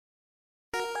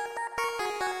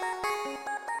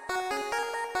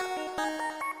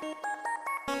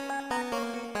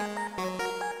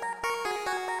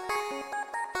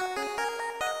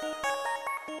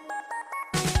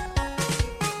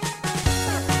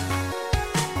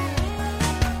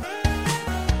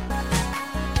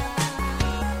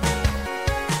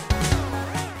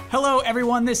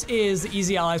everyone. This is the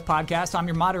Easy Allies podcast. I'm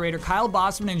your moderator, Kyle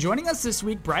Bossman, and joining us this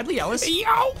week, Bradley Ellis,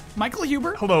 Yo! Michael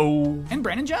Huber, Hello. and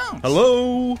Brandon Jones.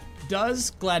 Hello. Does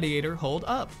Gladiator hold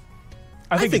up?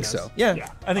 I think it so. does. Yeah.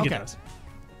 I think Okay. it does.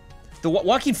 The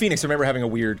Joaquin Phoenix, I remember having a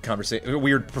weird conversation, a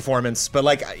weird performance, but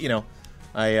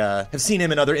I have seen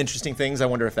him in other interesting things. I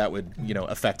wonder if that would,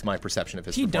 affect my perception of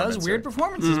his He performance. does weird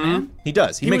performances, man. He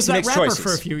does. He was makes that rapper choices.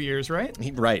 for a few years, right?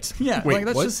 Right. Yeah, Wait, like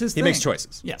that's what? just his He thing. makes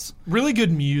choices. Yes. Really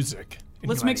good music. in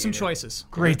Let's make some Gladiator. choices.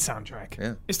 Great soundtrack.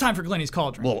 Yeah. It's time for Glenny's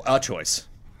Cauldron. Well, a choice.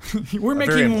 We're very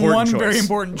making important one choice. very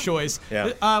important choice.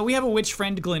 Yeah. We have a witch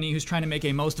friend, Glenny, who's trying to make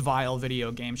a most vile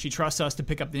video game. She trusts us to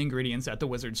pick up the ingredients at the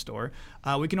wizard store.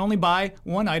 We can only buy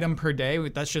one item per day.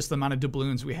 That's just the amount of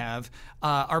doubloons we have.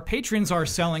 Our patrons are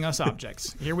selling us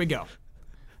objects. Here we go.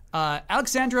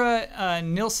 Alexandra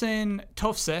Nilsson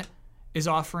Tofse is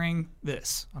offering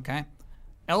this, okay?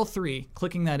 L3,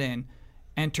 clicking that in,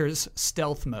 enters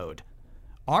stealth mode.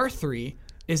 R3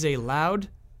 is a loud,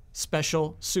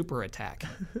 special super attack.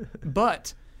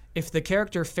 But if the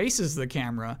character faces the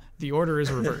camera, the order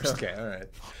is reversed. Okay, all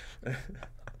right.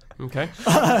 Okay.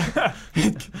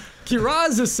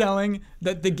 Kiraz is selling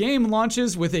that the game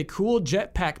launches with a cool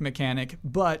jetpack mechanic,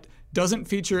 but doesn't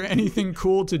feature anything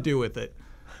cool to do with it.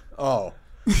 Oh.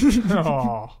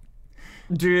 Oh.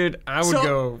 Dude, I would So-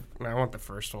 go. I want the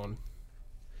first one.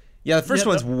 Yeah, the first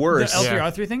one's worse. The L3,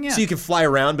 Yeah. R3 thing, yeah. So you can fly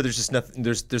around, but there's just nothing.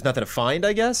 There's nothing to find,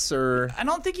 I guess, or I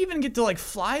don't think you even get to like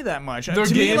fly that much. The To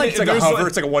me, game- like, it's like a There's hover. like-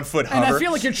 It's like a 1 foot and hover. I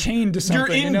feel like you're chained to You're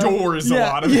something. indoors a Yeah,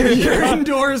 lot of it. You're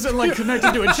indoors and like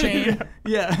connected to a chain.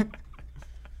 Yeah.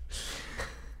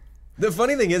 The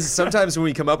funny thing is, sometimes when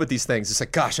we come up with these things, it's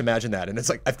like, gosh, imagine that. And it's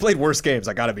like, I've played worse games,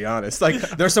 I gotta be honest. Like,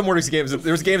 there's some worse games.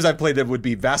 There's games I've played that would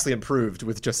be vastly improved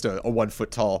with just a 1 foot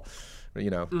tall,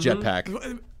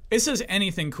 jetpack. It says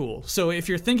anything cool. So if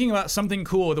you're thinking about something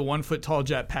cool with a 1 foot tall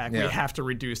jetpack, we Yeah. have to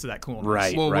reduce to that coolness.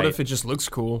 Right. Well, what if it just looks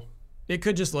cool? It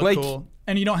could just look Like- cool.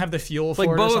 And you don't have the fuel for Like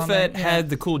it or Boba something. Fett Yeah. had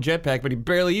the cool jetpack, but he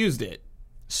barely used it.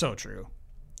 So true.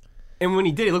 And when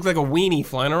he did, he looked like a weenie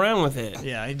flying around with it.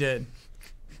 Yeah, he did.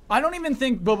 I don't even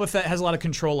think Boba Fett has a lot of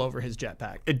control over his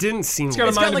jetpack. It didn't seem It's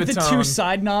like got like the two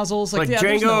side nozzles. Like yeah,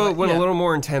 there's Django no- went yeah. a little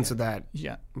more intense with that.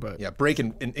 Yeah. But Yeah, break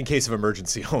in case of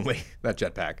emergency only, that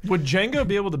jetpack. Would Django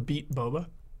be able to beat Boba?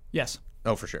 Yes.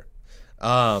 Oh, for sure.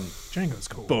 Django's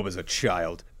cool. Boba's a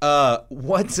child.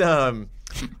 I'm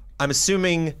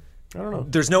assuming I don't know.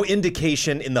 there's no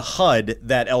indication in the HUD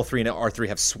that L3 and R3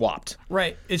 have swapped.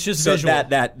 Right. It's just So visual.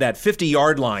 that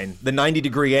 50-yard line, the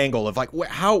 90-degree angle of like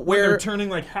where They're turning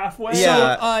like halfway.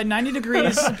 Yeah. So 90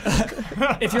 degrees,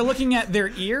 if you're looking at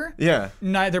their ear, Yeah.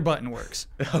 neither button works.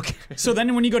 Okay. So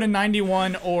then when you go to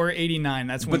 91 or 89,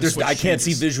 that's when But the switch I can't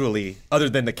see changes. visually other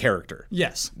than the character,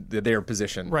 Yes. their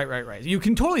position. Right. You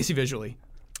can totally see visually.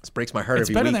 This breaks my heart It's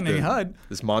every better week. than any HUD.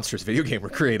 This monstrous video game we're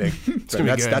creating.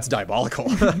 gonna be good. That's diabolical.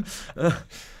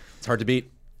 It's hard to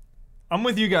beat. I'm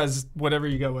with you guys, whatever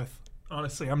you go with.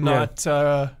 Honestly, I'm Yeah.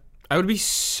 not. I would be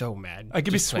so mad. I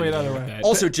could be just playing swayed a either game way. like that.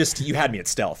 Also, just you had me at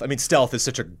stealth. I mean, stealth is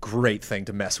such a great thing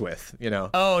to mess with.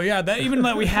 Oh, yeah. That even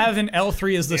that we have in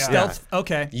L3 is the stealth.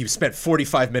 Okay. You spent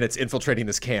 45 minutes infiltrating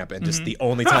this camp, and just the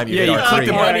only time you Yeah, hit you click R3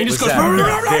 the button, he was just goes,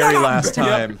 that very last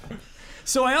time.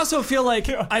 So I also feel like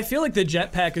the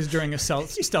jetpack is during a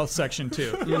stealth section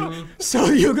too. So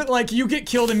you get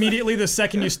killed immediately the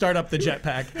second you start up the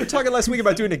jetpack. We were talking last week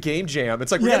about doing a game jam.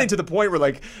 It's like we're Yeah. getting to the point where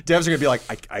like devs are gonna be like,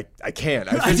 I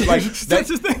can't. Like, That's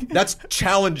the thing. That's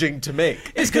challenging to make.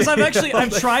 It's because I'm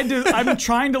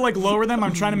trying to like lower them.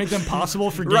 I'm trying to make them possible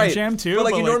for game jam too. But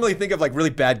like you normally think of like really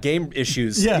bad game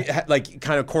issues, Yeah. like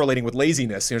kind of correlating with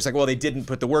laziness. It's like, well, they didn't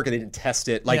put the work and they didn't test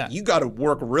it. Like Yeah. you got to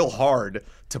work real hard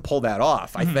to pull that off.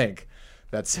 I think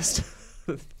that's just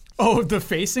Oh, the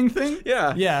facing thing?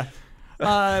 Yeah.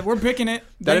 Yeah. We're picking it.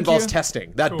 that Thank involves you.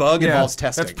 testing. That bug involves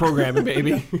testing. That's programming,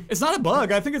 baby. It's not a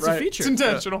bug. I think it's a feature. It's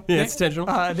intentional. Yeah, it's intentional.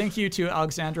 Thank you to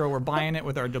Alexandra. We're buying it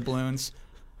with our doubloons.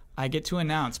 I get to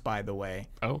announce, by the way,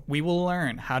 we will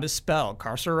learn how to spell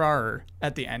Carcerar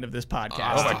at the end of this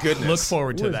podcast. Oh, my goodness. Look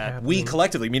forward to that. We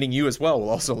collectively, meaning you as well, will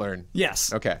also learn.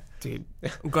 Yes. Okay. Dude,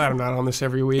 I'm glad I'm not on this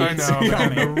every week. I know.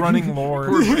 Man, the running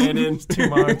lore is too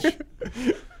much.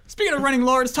 Speaking of running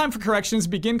lore, it's time for corrections.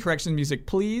 Begin corrections music,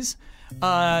 please.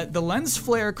 The lens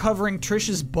flare covering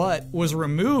Trish's butt was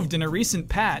removed in a recent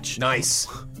patch. Nice.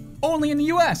 Only in the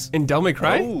U.S. In Devil May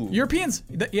Cry? Ooh. Europeans,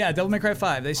 yeah, Devil May Cry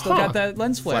 5. They still got that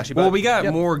lens flare. Flashy Well, butt. we got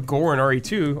Yep. more gore in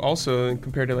RE2 also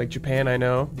compared to like Japan, I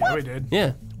know. Yeah, we did.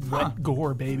 Yeah. Wet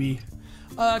gore, baby.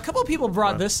 A couple of people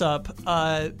brought this up.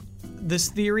 This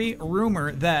theory,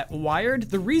 rumor that Wired,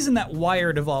 the reason that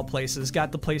Wired of all places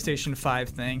got the PlayStation 5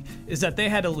 thing is that they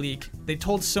had a leak they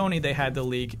told Sony they had the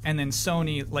leak, and then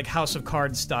Sony, like House of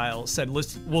Cards style, said,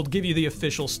 we'll give you the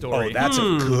official story. Oh, that's a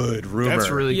good rumor. That's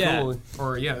really Yeah. cool.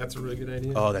 Or that's a really good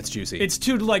idea. Oh, that's juicy. It's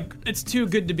too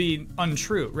good to be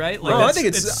untrue, right? Like, I that's- think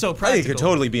it's so I practical. think it could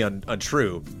totally be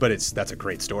untrue, but that's a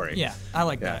great story. Yeah, I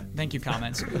like that. Thank you,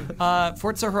 comments.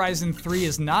 Forza Horizon 3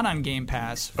 is not on Game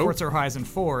Pass. Forza Horizon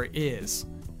 4 is.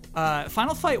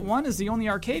 Final Fight 1 is the only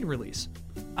arcade release.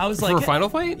 I was like, For Final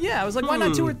Fight? yeah, I was like, why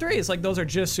not 2 or 3? It's like those are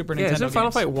just Super Nintendo Yeah, isn't Final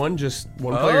games. Fight 1 just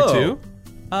one player Oh. too?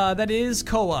 That is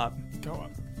co-op. Go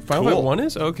on. Final Cool. Fight 1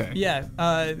 is? Okay. Yeah,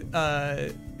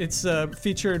 it's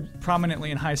featured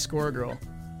prominently in High Score Girl.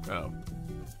 Oh.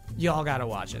 Y'all gotta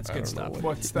watch it. It's good stuff.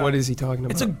 What's that? What is he talking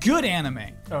about? It's a good anime.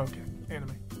 Oh, okay.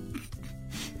 Anime.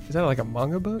 Is that like a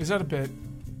manga book? Is that a bit?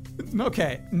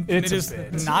 Okay, It's it a is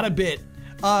bit. not a bit.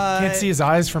 Can't see his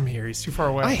eyes from here. He's too far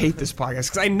away. I hate this podcast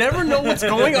because I never know what's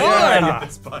going on.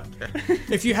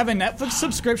 If you have a Netflix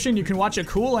subscription, you can watch a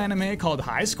cool anime called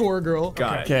High Score Girl.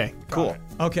 Got it. Okay. Cool.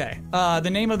 Okay. The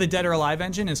name of the Dead or Alive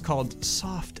engine is called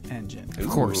Soft Engine. Of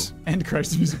course. End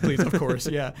Christ music, please. Of course,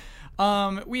 yeah.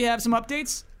 We have some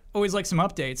updates. Always like some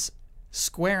updates.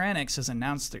 Square Enix has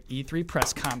announced their E3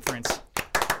 press conference.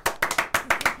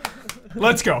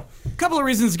 Let's go. A couple of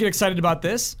reasons to get excited about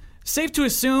this. Safe to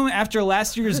assume after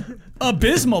last year's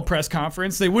abysmal press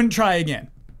conference, they wouldn't try again.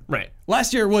 Right.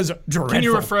 Last year was dreadful. Can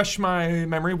you refresh my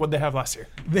memory? What did they have last year?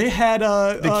 They had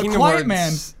Kingdom Quiet Hearts-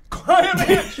 Man.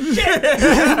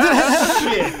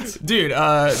 Dude,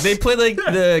 they played like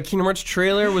the Kingdom Hearts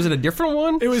trailer. Was it a different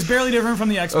one? It was barely different from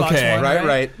the Xbox Okay. one.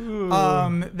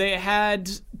 Right. They had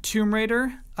Tomb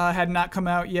Raider, had not come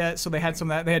out yet, so they had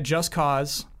some of that. They had Just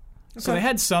Cause. So they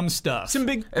had some stuff. Some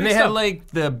big. And they big had stuff. like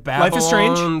the Life is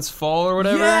Strange? Babylon's Fall or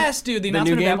whatever. Yes, dude. The announcement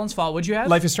new of game? Babylon's Fall. What'd you have?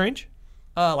 Life is Strange.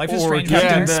 Life is or Strange.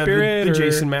 Captain Yeah. Spirit the or-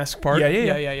 Jason Mask part.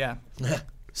 Yeah.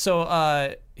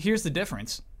 So here's the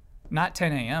difference. Not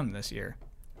 10 a.m. this year.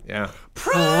 Yeah.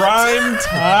 Prime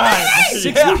time.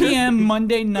 6 p.m.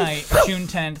 Monday night, June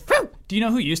 10th. Do you know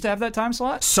who used to have that time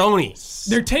slot? Sony.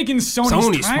 They're taking Sony's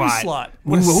Sony's time spot. slot.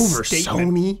 Move What a over,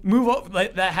 statement. Sony. Move over.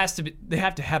 Like, that has to be. They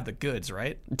have to have the goods,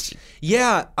 right?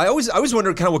 Yeah, I always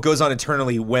wonder kind of what goes on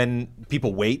internally when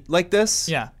people wait like this.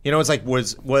 Yeah. You know, it's like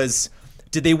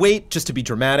did they wait just to be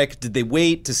dramatic? Did they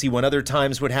wait to see when other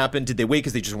times would happen? Did they wait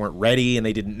because they just weren't ready and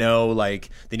they didn't know, like,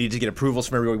 they needed to get approvals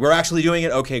from everybody? We're actually doing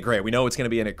it? Okay, great. We know it's going to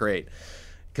be in it. Great.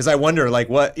 Because I wonder, like,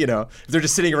 what, if they're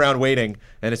just sitting around waiting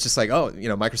and it's just like, oh,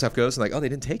 Microsoft goes and like, oh, they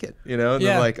didn't take it. And Yeah.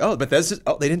 they're like, oh, Bethesda,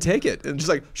 oh, they didn't take it. And just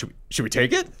like, should we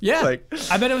take it? Yeah. Like,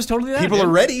 I bet it was totally that. people dude. are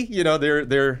ready.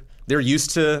 They're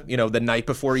used to, the night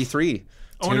before E3.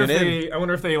 I wonder tuning in.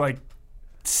 if they like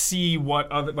see what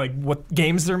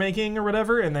games they're making or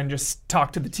whatever, and then just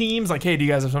talk to the teams like, hey, do you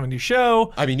guys have something to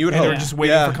show? I mean, you would And hope. they're just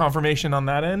waiting Yeah. for confirmation on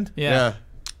that end. Yeah.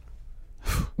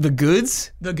 The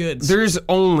goods? The goods. There's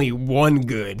only one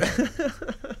good.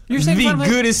 You're saying The Final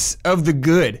goodest of the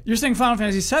good. You're saying Final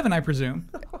Fantasy VII, I presume.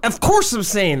 Of course I'm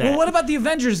saying that. Well, what about the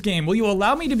Avengers game? Will you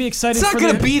allow me to be excited It's not for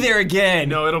going the... to be there again.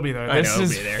 No, it'll be there. I know This it'll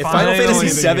is be there. If Final Fantasy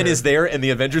finally VII the is there and the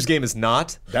Avengers game is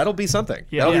not, that'll be something.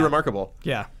 That'll be Yeah. remarkable.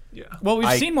 Yeah. Yeah. Well,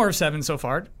 we've seen more of 7 so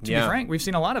far, to be Yeah. frank. We've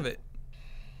seen a lot of it.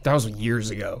 That was years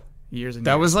ago. Years and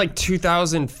That years. was like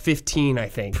 2015, I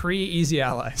think. Pre-Easy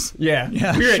Allies. Yeah.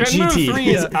 Yeah. We were at Shenmue GT. 3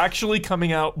 is actually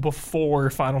coming out before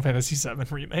Final Fantasy VII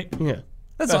Remake. Yeah.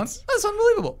 That's That's-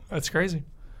 unbelievable. That's crazy.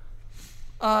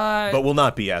 But will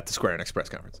not be at the Square Enix press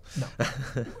conference.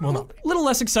 Well, no. A little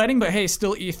less exciting, but hey,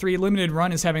 still E3 Limited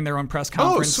Run is having their own press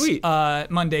conference. sweet.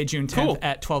 Monday, June 10th Cool.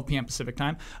 at 12 p.m. Pacific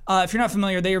time. If you're not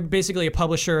familiar, they are basically a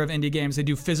publisher of indie games. They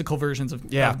do physical versions of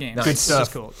games. Good It's stuff.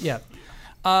 just cool. Yeah.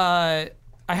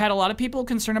 I had a lot of people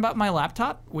concerned about my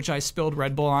laptop, which I spilled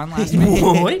Red Bull on last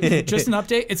week. Just an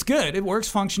update. It's good. It works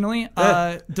functionally.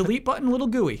 Delete button, a little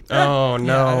gooey. Oh, no.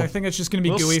 Yeah, I think it's just going to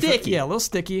be Little gooey. sticky. Yeah, a little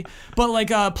sticky. But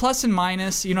like plus and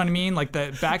minus, you know what I mean? Like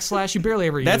the backslash, you barely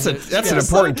ever That's use it. an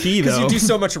important key, Because though. you do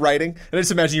so much writing, and I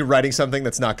just imagine you writing something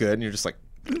that's not good, and you're just like,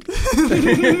 When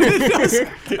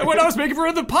I was making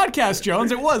for the podcast,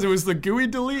 Jones, it was the gooey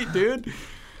delete, dude.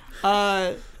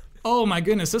 Oh my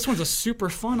goodness, this one's a super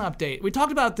fun update. We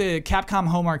talked about the Capcom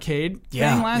Home Arcade thing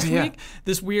last week.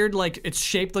 This weird, like, it's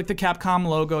shaped like the Capcom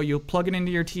logo. You plug it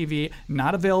into your TV.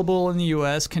 Not available in the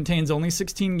U.S. Contains only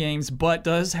 16 games, but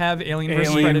does have Alien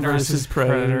vs. Alien Predator. versus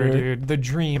Predator, dude. The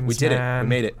dreams. We did it. We man.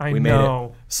 made it. I We made it.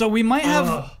 know. So we might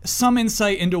have some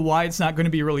insight into why it's not going to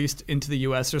be released into the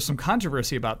U.S. There's some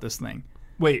controversy about this thing.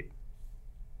 Wait.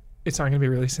 It's not going to be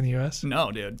released in the U.S.?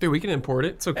 No, dude. Dude, we can import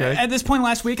it. It's okay. At this point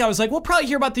last week, I was like, we'll probably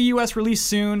hear about the U.S. release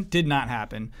soon. Did not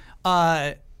happen.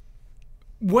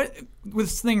 what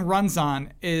this thing runs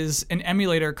on is an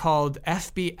emulator called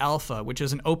FB Alpha, which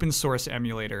is an open source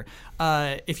emulator.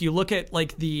 If you look at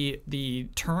like the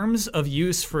terms of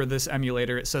use for this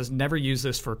emulator, it says never use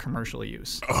this for commercial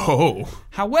use. Oh.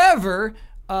 However,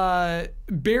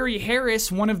 Barry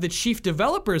Harris, one of the chief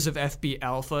developers of FB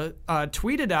Alpha,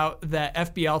 tweeted out that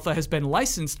FB Alpha has been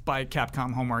licensed by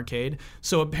Capcom Home Arcade.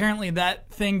 So apparently that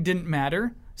thing didn't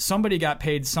matter. Somebody got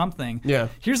paid something. Yeah.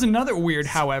 Here's another weird,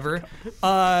 however.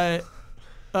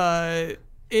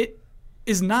 It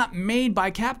is not made by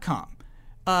Capcom.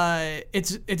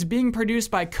 It's being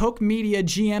produced by Koch Media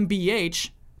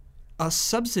GmbH, a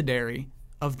subsidiary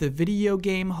of the video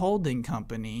game holding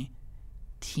company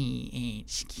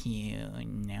THQ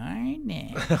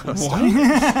Nordic.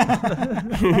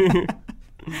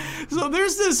 So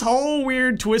there's this whole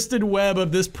weird twisted web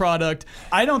of this product.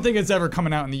 I don't think it's ever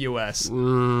coming out in the U.S.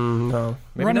 No.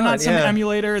 Maybe Running not, on some yeah.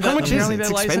 emulator that How much is apparently it? they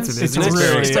It's license. expensive, It's isn't it?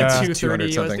 really It's it's like like 230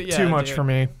 $200 something. USD. Yeah, Too much dude. for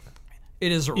me.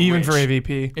 It is Even rich. for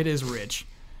AVP. It is rich.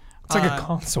 It's like a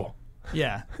console.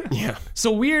 Yeah. Yeah.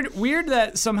 So weird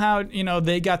that somehow,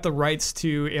 they got the rights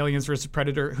to Aliens vs.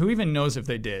 Predator. Who even knows if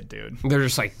they did, dude? They're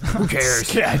just like, who cares?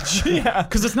 Sketch. Yeah.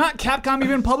 Because it's not Capcom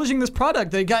even publishing this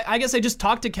product. I guess they just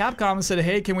talked to Capcom and said,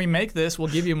 hey, can we make this? We'll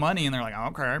give you money. And they're like,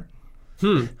 okay.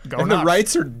 Go And the nuts.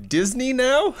 rights are Disney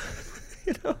now?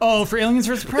 Oh, for Aliens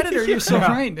vs. Predator, you're so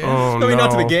right, dude. Oh, I mean,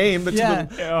 not to the no. game, but Yeah.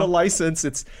 to the license.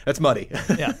 That's muddy.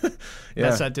 Yeah.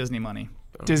 That's that Disney money.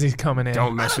 Disney's coming in.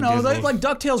 Don't mess I don't with know, Disney. like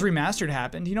DuckTales Remastered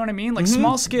happened. You know what I mean? Like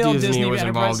small scale Disney Disney was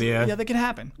Enterprise. involved, yeah. They can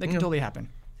happen. They can totally happen.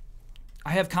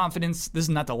 I have confidence. This is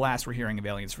not the last we're hearing of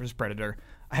Aliens vs. Predator.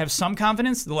 I have some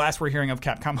confidence. The last we're hearing of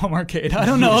Capcom Home Arcade. I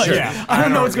don't know. Sure. Yeah. I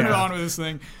don't know what's going yeah. on with this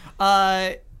thing.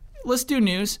 Let's do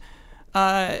news.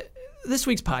 This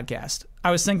week's podcast. I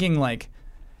was thinking like,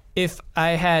 if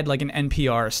I had like an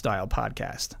NPR style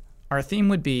podcast, our theme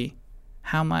would be,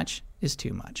 how much is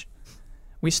too much?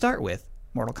 We start with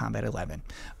Mortal Kombat 11.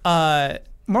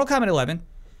 Mortal Kombat 11.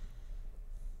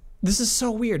 This is so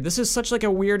weird. This is such like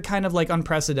a weird kind of like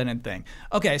unprecedented thing.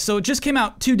 Okay, so it just came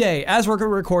out today, as we're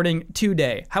recording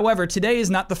today. However, today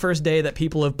is not the first day that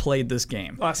people have played this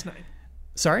game. Last night.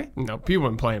 Sorry? No, people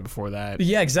have been playing before that.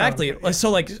 Yeah, exactly.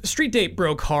 So like Street Date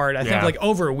broke hard, I think Yeah. like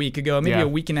over a week ago, maybe Yeah. a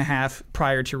week and a half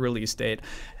prior to release date.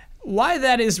 Why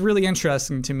that is really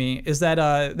interesting to me is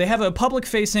that they have a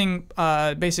public-facing,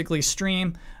 basically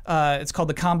stream. It's called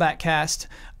the Combat Cast,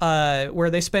 where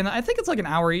they spend, I think it's like an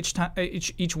hour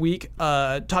each week,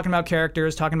 talking about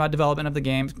characters, talking about development of the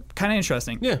game. Kind of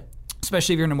interesting. Yeah.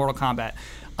 Especially if you're into Mortal Kombat.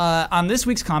 On this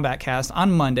week's Combat Cast,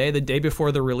 on Monday, the day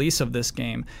before the release of this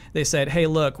game, they said, hey,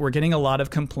 look, we're getting a lot of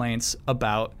complaints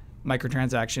about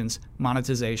microtransactions,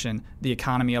 monetization, the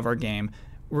economy of our game.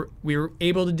 We were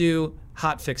able to do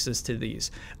hot fixes to these.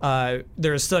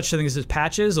 There's such things as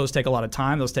patches. Those take a lot of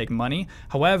time. Those take money.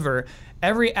 However,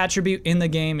 every attribute in the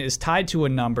game is tied to a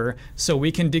number, so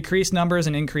we can decrease numbers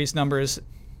and increase numbers,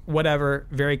 whatever,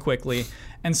 very quickly.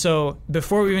 And so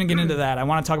before we even get into that, I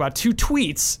want to talk about two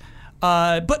tweets.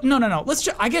 But no.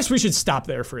 I guess we should stop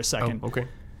there for a second. Oh, okay.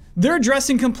 They're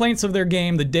addressing complaints of their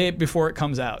game the day before it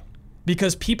comes out.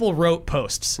 Because people wrote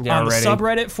posts on the already.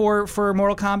 subreddit for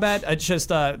Mortal Kombat, it's just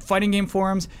fighting game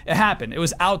forums. It happened. It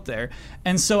was out there.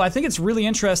 And so I think it's really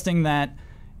interesting that,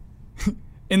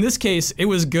 in this case, it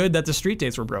was good that the street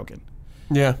dates were broken.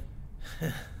 Yeah.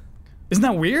 Isn't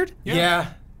that weird? Yeah.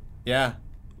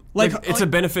 Like, it's a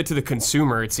benefit to the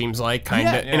consumer, it seems like, kind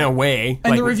of, Yeah. in a way.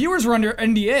 And like, the reviewers were under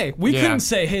NDA. We Yeah. couldn't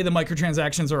say, hey, the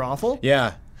microtransactions are awful.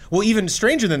 Yeah. Well, even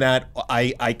stranger than that,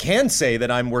 I can say that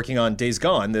I'm working on Days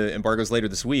Gone. The embargo's later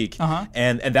this week,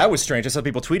 and that was strange. I saw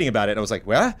people tweeting about it, and I was like,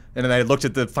 "What?" And then I looked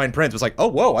at the fine print. It was like, "Oh,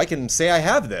 whoa! I can say I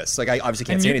have this." Like, I obviously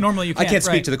can't And say you- anything. normally you I can't, can't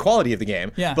speak right. to the quality of the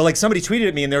game. Yeah. But like somebody tweeted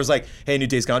at me, and there was like, "Hey, new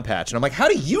Days Gone patch," and I'm like, "How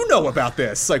do you know about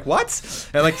this?" Like, what?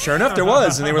 And like, sure enough, there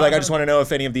was, and they were like, "I just want to know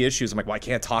if any of the issues." I'm like, "Well, I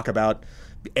can't talk about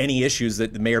any issues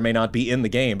that may or may not be in the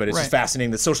game, but it's just Right. fascinating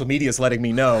that social media is letting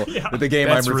me know that the game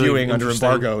That's I'm really reviewing under interesting.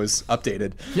 embargo is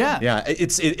updated." Yeah. Yeah,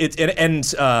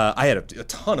 I had a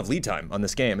ton of lead time on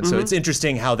this game, and so it's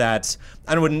interesting how that,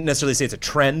 I wouldn't necessarily say it's a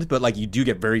trend, but like you do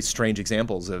get very strange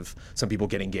examples of some people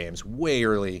getting games way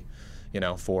early,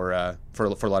 for a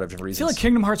lot of different I reasons. feel like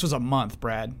Kingdom Hearts was a month,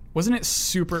 Brad. Wasn't it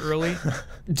super early?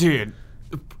 dude,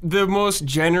 the most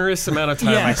generous amount of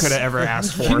time Yes. I could have ever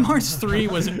asked for. Kingdom Hearts 3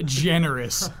 was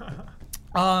generous.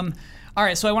 All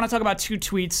right, so I want to talk about two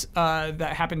tweets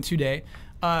that happened today.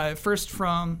 First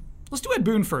from, let's do Ed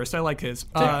Boon first. I like his.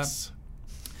 Yes.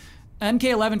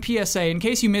 MK11 PSA, in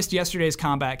case you missed yesterday's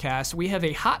Combat Cast, we have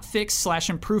a hot fix /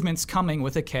 improvements coming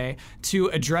with a K to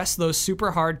address those super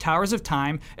hard Towers of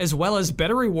Time, as well as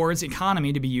better rewards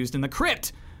economy to be used in the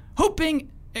crypt.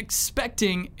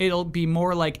 Expecting it'll be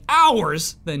more like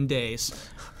hours than days.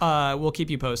 We'll keep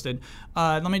you posted.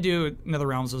 Let me do Nether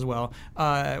Realms as well.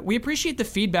 We appreciate the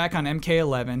feedback on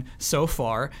MK11 so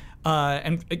far.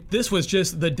 And this was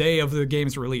just the day of the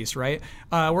game's release, right?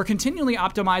 We're continually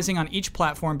optimizing on each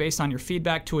platform based on your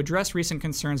feedback to address recent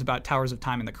concerns about Towers of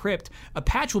Time in the Crypt. A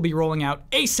patch will be rolling out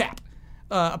ASAP.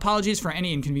 Apologies for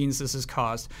any inconvenience this has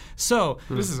caused. So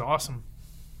This is awesome.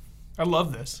 I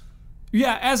love this.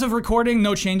 yeah, as of recording,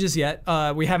 no changes yet.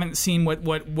 We haven't seen what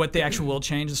the actual will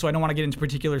change, so I don't want to get into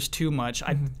particulars too much.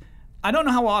 I don't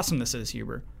know how awesome this is,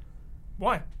 Huber.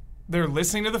 Why? They're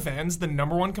listening to the fans. The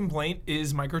number one complaint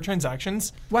is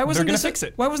microtransactions. Why wasn't They're this gonna fix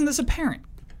it? Why wasn't this apparent?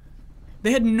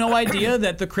 They had no idea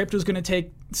that the crypt was going to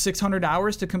take 600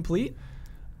 hours to complete?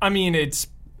 I mean,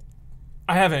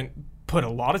 I haven't put a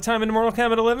lot of time into Mortal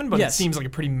Kombat 11, but Yes. it seems like a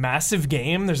pretty massive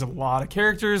game. There's a lot of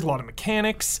characters, a lot of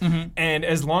mechanics, and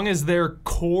as long as their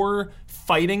core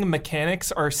fighting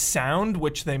mechanics are sound,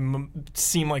 which they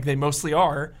seem like they mostly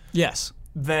are, Yes.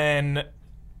 then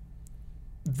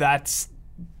that's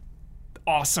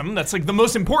awesome. That's like the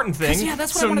most important thing. 'Cause, yeah,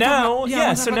 that's what I so wanna talk now, about. Yeah, I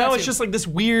wanna talk so about now that it's too. just like this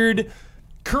weird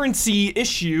currency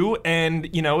issue, and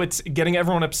it's getting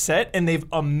everyone upset, and they've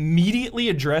immediately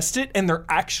addressed it, and they're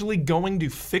actually going to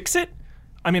fix it.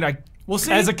 I mean, We'll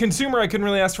see. as a consumer, I couldn't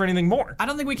really ask for anything more. I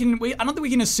don't think we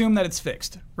can assume that it's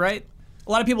fixed, right?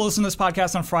 A lot of people listen to this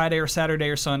podcast on Friday or Saturday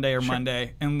or Sunday or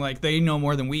Monday, and like they know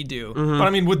more than we do. But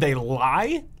I mean, would they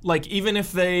lie? Like, even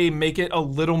if they make it a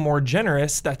little more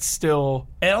generous, that's still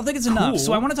I don't think it's enough. Cool.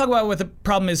 So I want to talk about what the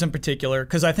problem is in particular,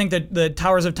 because I think that the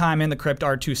Towers of Time and the Crypt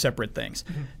are two separate things.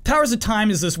 Towers of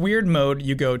Time is this weird mode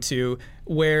you go to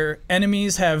where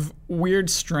enemies have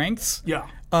weird strengths. Yeah.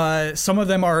 Some of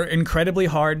them are incredibly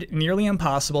hard, nearly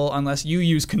impossible, unless you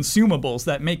use consumables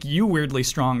that make you weirdly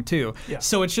strong too. Yeah.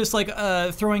 So it's just like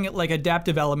throwing like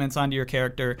adaptive elements onto your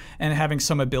character and having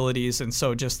some abilities, and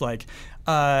so just like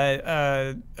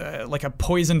a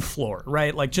poison floor,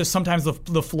 right? Like just sometimes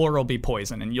the floor will be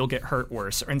poison and you'll get hurt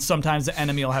worse, and sometimes the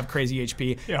enemy will have crazy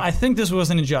HP. Yeah. I think this was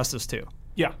an Injustice too.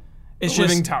 Yeah. It's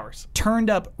Living just towers. turned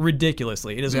up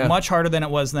ridiculously. It is Yeah. much harder than it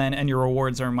was then, and your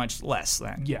rewards are much less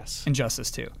than. Yes.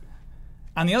 Injustice 2.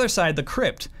 On the other side, the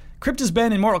Crypt. Crypt has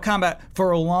been in Mortal Kombat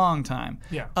for a long time.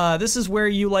 Yeah. This is where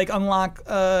you like unlock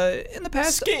in the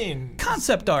past Skin.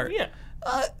 concept art. Yeah.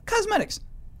 Cosmetics.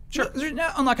 Sure. You're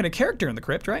not unlocking a character in the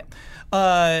Crypt, right?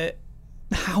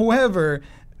 However,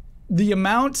 the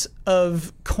amount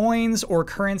of coins or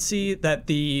currency that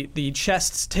the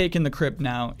chests take in the Crypt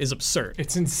now is absurd.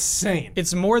 It's insane.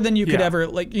 It's more than you could Yeah. ever,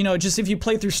 just if you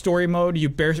play through story mode, you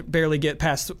barely get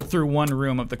past through one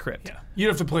room of the Crypt. Yeah. You'd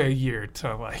have to play a year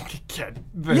to get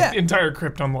the Yeah. entire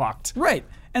crypt unlocked. Right.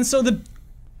 And so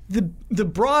the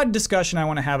broad discussion I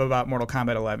want to have about Mortal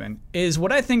Kombat 11 is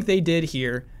what I think they did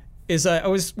here is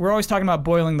we're always talking about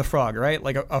boiling the frog, right?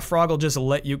 Like a frog will just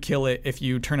let you kill it if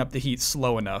you turn up the heat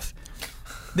slow enough.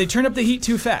 They turned up the heat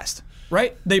too fast,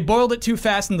 right? They boiled it too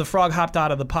fast and the frog hopped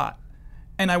out of the pot.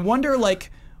 And I wonder,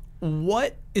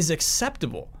 what is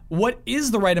acceptable? What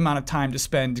is the right amount of time to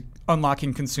spend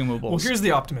unlocking consumables? Well, here's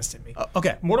the optimist in me.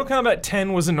 Okay. Mortal Kombat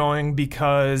 10 was annoying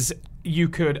because you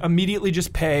could immediately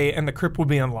just pay and the crypt would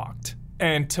be unlocked.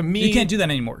 And to me, You can't do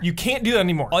that anymore. You can't do that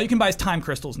anymore. All you can buy is time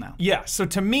crystals now. Yeah, so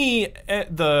to me,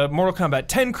 the Mortal Kombat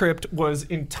 10 crypt was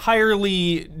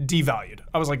entirely devalued.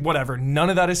 I was like, whatever, none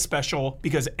of that is special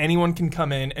because anyone can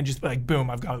come in and just be like,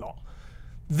 boom, I've got it all.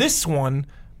 This one,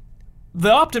 the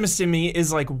optimist in me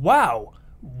is like, wow,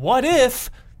 what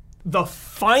if the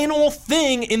final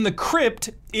thing in the crypt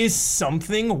is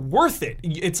something worth it?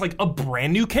 It's like a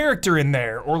brand new character in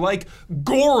there, or like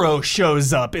Goro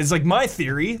shows up is like my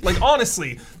theory. Like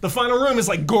honestly, the final room is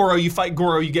like Goro, you fight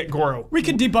Goro, you get Goro. We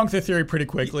could debunk the theory pretty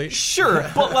quickly. Sure,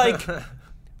 but like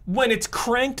when it's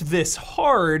cranked this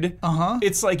hard,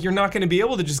 it's like you're not going to be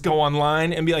able to just go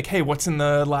online and be like, hey, what's in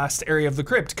the last area of the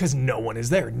crypt? Because no one is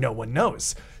there, no one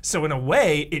knows. So in a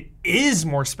way, it is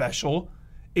more special.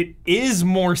 It is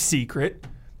more secret.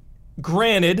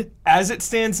 Granted, as it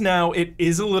stands now, it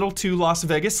is a little too Las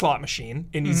Vegas slot machine.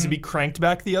 It needs to be cranked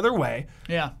back the other way.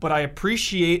 Yeah. But I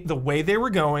appreciate the way they were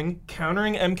going,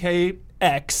 countering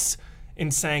MKX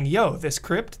and saying, yo, this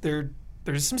crypt,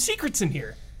 there's some secrets in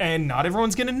here. And not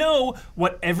everyone's gonna know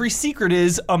what every secret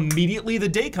is immediately the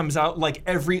day comes out, like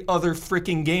every other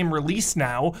freaking game release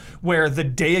now, where the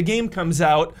day a game comes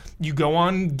out, you go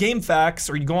on GameFAQs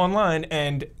or you go online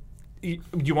and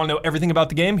you want to know everything about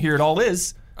the game, here it all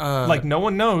is. Like no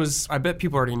one knows. I bet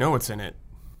people already know what's in it.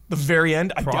 The very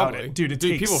end, I doubt Probably. it, dude. It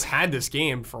takes, people have had this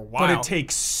game for a while. but it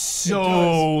takes so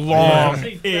long.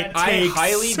 It I takes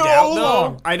highly so doubt,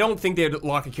 long. though. I don't think they'd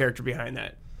lock a character behind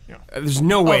that. There's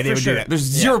no way they for would sure. do that.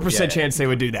 There's 0% chance they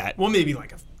would do that. Well, maybe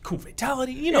like a cool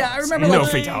fatality. You know, Yeah, I remember No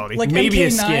like, fatality. Like Maybe MK9,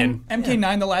 a skin.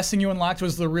 MK9, the last thing you unlocked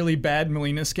was the really bad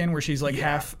Melina skin where she's like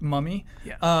half mummy.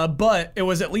 Yeah. But it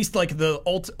was at least like the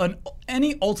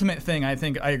any ultimate thing. I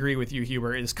think I agree with you,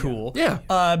 Huber, is cool. Yeah.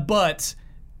 But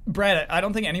Brad, I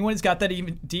don't think anyone's got that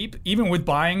even deep, even with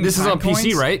buying. This is time on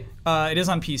PC, coins. right? It is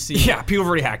on PC. Yeah, people have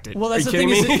already hacked it. Well, that's Are the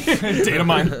you thing. kidding me? Is data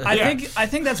mine. I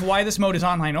think that's why this mode is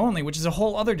online only, which is a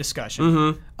whole other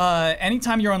discussion.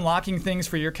 Anytime you're unlocking things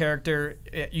for your character,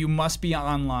 you must be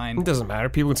online. It doesn't matter.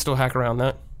 People can still hack around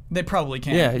that. They probably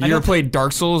can. Yeah, I you don't ever played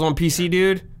Dark Souls on PC,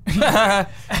 dude?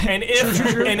 And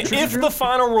if the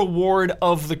final reward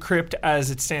of the crypt as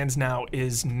it stands now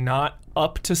is not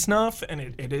up to snuff and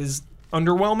it is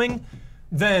underwhelming,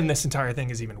 then this entire thing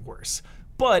is even worse.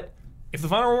 But if the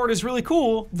final reward is really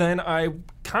cool, then I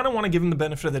kind of want to give him the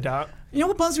benefit of the doubt. You know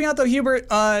what bums me out though, Hubert?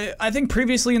 I think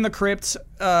previously in the crypt,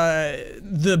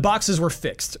 the boxes were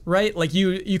fixed, right? Like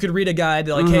you could read a guide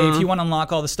like, hey, if you want to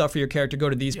unlock all the stuff for your character, go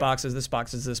to these boxes, this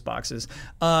boxes, this boxes.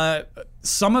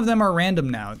 Some of them are random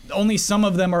now. Only some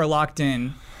of them are locked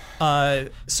in.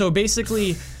 So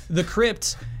basically, the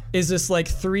crypt is this like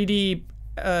 3D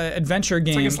adventure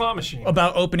game like a slot machine.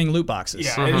 about opening loot boxes.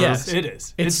 Yeah, it Yes. is. It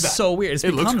is. It's that. so weird. It's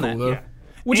It looks become cool, that. though. Yeah.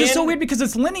 Which is so And- weird because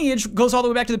its lineage goes all the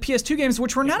way back to the PS2 games,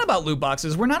 which were not about loot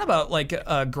boxes. We're not about like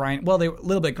grind. Well, they were a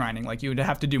little bit grinding. Like you would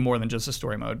have to do more than just a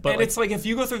story mode. But And it's like if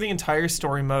you go through the entire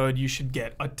story mode, you should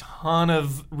get a ton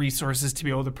of resources to be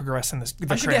able to progress in this.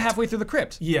 I should get halfway through the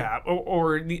crypt. Yeah,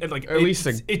 or like At least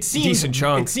a it seems decent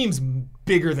chunk. It seems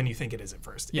bigger than you think it is at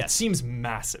first. Yes. It seems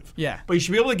massive. Yeah. but you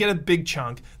should be able to get a big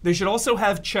chunk. They should also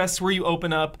have chests where you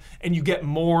open up and you get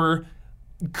more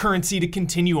currency to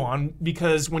continue on,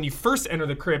 because when you first enter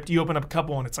the crypt, you open up a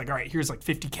couple and it's like, all right, here's like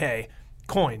 50k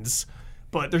coins.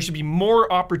 But there should be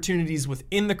more opportunities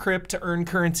within the crypt to earn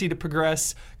currency to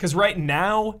progress, because right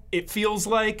now it feels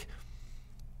like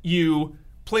you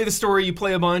play the story, you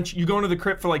play a bunch, you go into the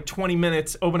crypt for like 20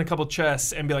 minutes, open a couple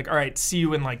chests, and be like, all right, see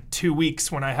you in like 2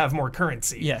 weeks when I have more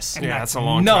currency. Yes. And Yeah, that's that's a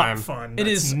long not time. fun. It That's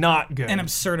is not good. An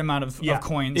absurd amount of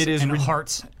coins. it is and rid-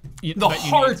 hearts. The that you need.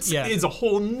 hearts Yeah. is a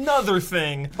whole nother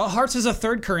thing. Hearts is a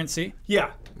third currency. Yeah.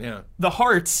 Yeah. The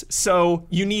hearts, so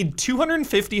you need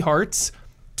 250 hearts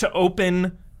to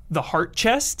open the heart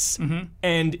chests,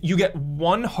 and you get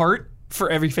 1 heart for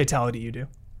every fatality you do.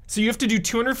 So you have to do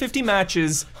 250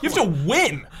 matches. You have to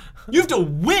win. You have to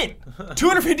win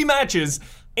 250 matches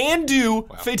and do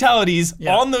fatalities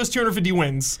on those 250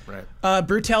 wins, Right.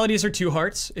 Brutalities are 2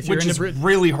 hearts. If you're which into is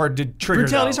really hard to trigger.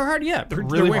 brutalities though. are hard. Yeah, they're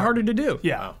really way hard. harder to do.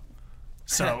 Yeah.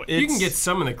 So You can it's- get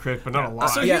some in the crypt, but not a lot.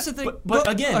 So here's the thing. but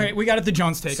again- all right, we got it. The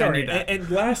Jones take. I Sorry, need that. and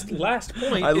last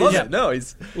point. I love is- it. No,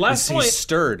 he's Last he's point-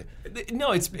 stirred.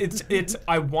 No, it's.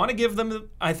 I want to give them.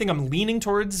 I think I'm leaning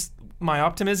towards my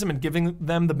optimism and giving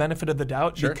them the benefit of the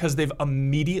doubt because they've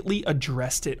immediately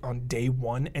addressed it on day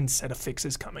one and said a fix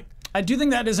is coming. I do think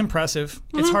that is impressive.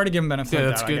 It's hard to give him benefit of the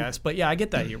that's doubt, good. I guess. But yeah, I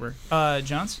get that, Huber.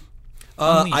 Jones?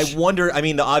 I Unleash. wonder. I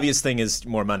mean, the obvious thing is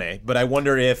more money, but I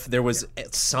wonder if there was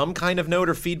some kind of note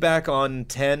or feedback on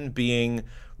 10 being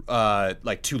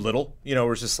like too little. You know,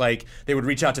 where it's just like they would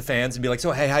reach out to fans and be like,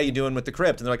 "So, hey, how you doing with the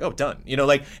crypt?" And they're like, "Oh, done." You know,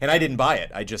 like, and I didn't buy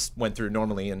it. I just went through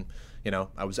normally and. You know,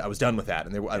 I was done with that,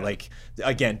 and they were like,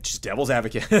 again, just devil's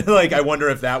advocate. Like, I wonder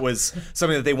if that was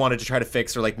something that they wanted to try to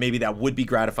fix, or like maybe that would be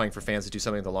gratifying for fans to do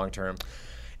something in the long term.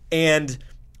 And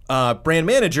brand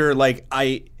manager, like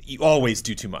you always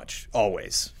do too much,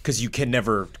 always, because you can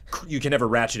never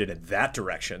ratchet it in that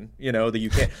direction. You know that you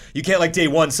can't like day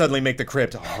one suddenly make the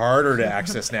crypt harder to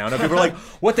access now. And people are like,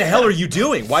 what the hell are you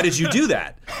doing? Why did you do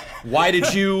that? Why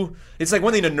did you? It's like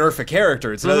one thing to nerf a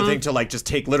character. It's another thing to like just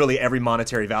take literally every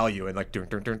monetary value and like do, you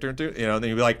know, and then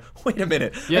you'd be like, wait a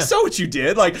minute, I saw what you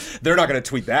did. Like they're not going to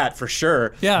tweet that for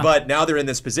sure. Yeah. But now they're in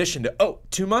this position to,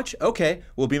 too much? Okay,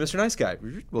 we'll be Mr. Nice Guy.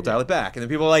 We'll dial it back. And then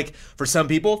people are like, for some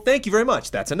people, thank you very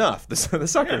much. That's enough. The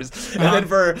suckers. And then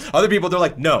for other people, they're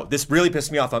like, no, this really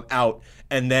pissed me off. I'm out.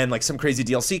 And then like some crazy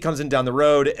DLC comes in down the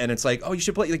road, and it's like, oh, you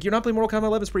should play. Like you're not playing Mortal Kombat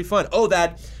 11. It's pretty fun. Oh,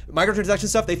 that microtransaction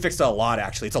stuff, they fixed it a lot.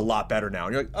 Actually, it's a lot better now.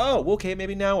 And you're like, oh, well, okay,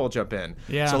 maybe now we'll jump in.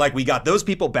 Yeah. So like we got those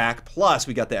people back, plus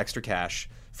we got the extra cash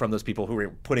from those people who were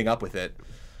putting up with it.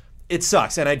 It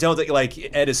sucks, and I don't think like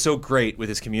Ed is so great with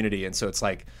his community, and so it's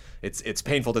like it's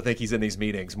painful to think he's in these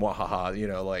meetings, mwahaha, you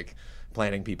know, like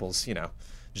planning people's, you know,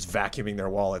 just vacuuming their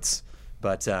wallets.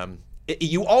 But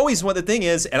you always want, the thing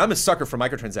is, and I'm a sucker for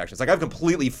microtransactions. Like I've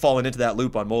completely fallen into that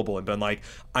loop on mobile and been like,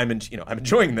 I'm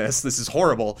enjoying this. This is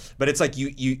horrible. But it's like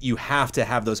you have to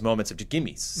have those moments of just give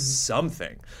me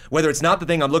something, whether it's not the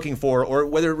thing I'm looking for or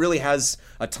whether it really has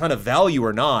a ton of value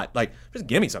or not. Like just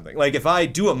give me something. Like if I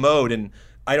do a mode and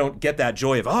I don't get that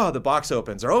joy of the box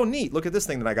opens or neat, look at this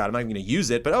thing that I got. I'm not even going to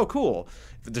use it, but cool.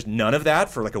 If there's none of that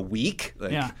for like a week,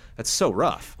 that's so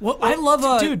rough. Well, I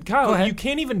love dude, Kyle, you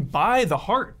can't even buy the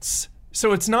hearts.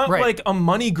 So it's not like a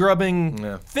money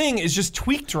grubbing thing. It's just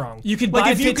tweaked wrong. You could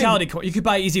buy fatality coin. You could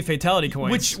buy easy fatality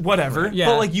coins. Which whatever. Yeah.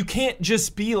 But like you can't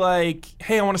just be like,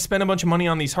 hey, I want to spend a bunch of money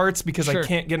on these hearts because I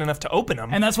can't get enough to open them.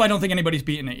 And that's why I don't think anybody's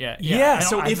beaten it yet. Yeah.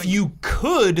 So if you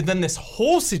could, then this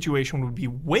whole situation would be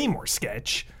way more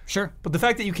sketch. Sure. But the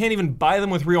fact that you can't even buy them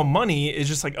with real money is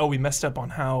just like, we messed up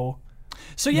on how.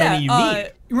 So yeah,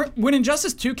 when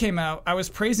Injustice 2 came out, I was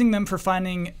praising them for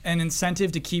finding an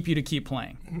incentive to keep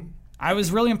playing. I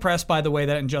was really impressed by the way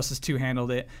that Injustice 2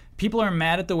 handled it. People are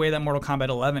mad at the way that Mortal Kombat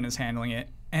 11 is handling it,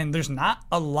 and there's not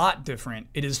a lot different.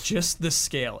 It is just the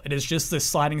scale. It is just the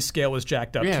sliding scale was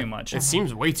jacked up too much. It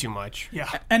seems way too much. Yeah.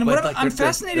 And I'm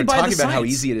fascinated by the talking about how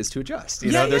easy it is to adjust.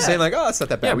 You know, they're saying like, it's not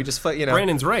that bad. Yeah, we just,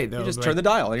 Brandon's right. You just turn the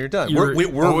dial and you're done. You're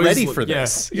we're ready for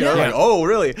this. You know, like, oh,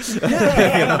 really?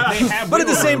 But at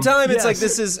the same time, it's like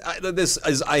this is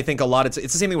I think a lot. It's the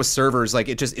same thing with servers. Like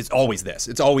it's always this.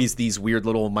 It's always these weird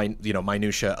little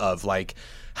minutia of like,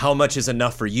 how much is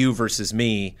enough for you versus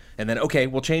me, and then okay,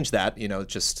 we'll change that. You know,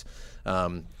 just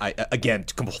again,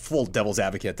 full devil's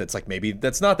advocate. That's like maybe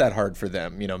that's not that hard for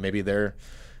them. You know, maybe they're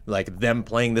like them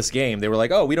playing this game. They were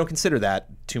like, we don't consider that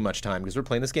too much time because we're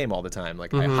playing this game all the time.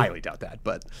 Like I highly doubt that,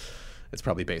 but it's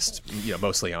probably based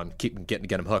mostly on get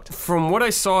them hooked. From what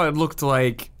I saw, it looked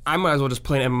like I might as well just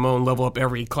play an MMO and level up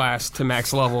every class to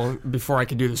max level before I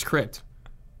could do this crypt.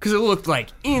 Because it looked like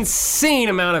insane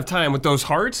amount of time with those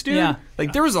hearts, dude. Yeah.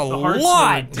 Like there was a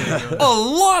lot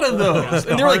of those.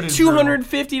 And they're like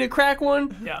 250 to crack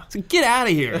one. Yeah. So get out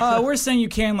of here. We're saying you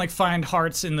can like find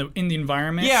hearts in the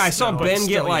environment. Yeah, I saw Ben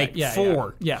get like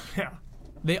 4. Yeah.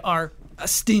 They are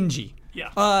stingy.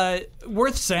 Yeah.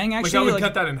 Worth saying actually. I would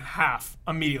cut that in half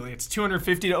immediately. It's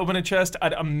 250 to open a chest.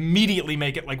 I'd immediately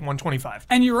make it like 125.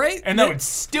 And you're right. And that would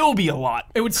still be a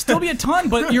lot. It would still be a ton,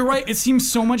 but you're right. It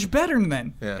seems so much better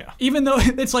then. Yeah. Even though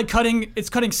it's like cutting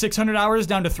 600 hours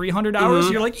down to 300 hours,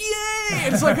 you're like, yay!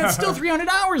 It's like that's still 300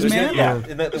 hours, man. Yeah.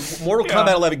 And the Mortal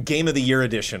Kombat 11 Game of the Year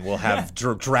edition will have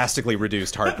drastically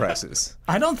reduced hard prices.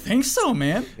 I don't think so,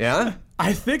 man. Yeah.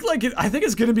 I think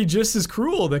it's gonna be just as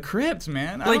cruel. The crypt,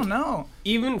 man. I don't know.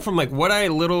 Even from like what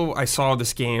I saw of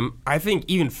this game, I think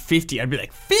even 50, I'd be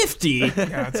like 50. Yeah,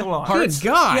 that's a lot. Good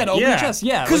God. Yeah, to open chests.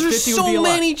 Yeah, because like there's 50 would be so a lot.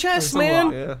 many chests,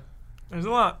 man. Yeah. There's a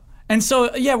lot. And so,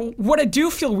 what I do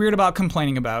feel weird about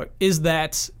complaining about is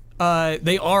that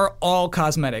they are all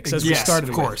cosmetics, as we started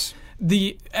of course.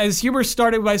 with. As Huber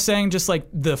started by saying, just like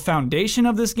the foundation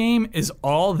of this game is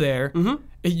all there.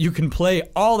 You can play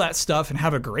all that stuff and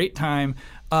have a great time.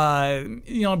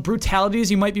 Brutalities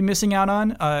you might be missing out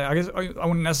on. I guess I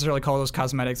wouldn't necessarily call those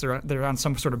cosmetics. They're on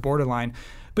some sort of borderline.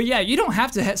 But yeah, you don't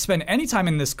have to spend any time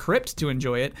in this crypt to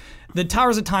enjoy it. The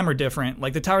Towers of Time are different.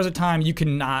 Like the Towers of Time, you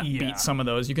cannot beat some of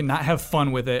those. You cannot have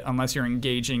fun with it unless you're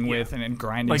engaging with and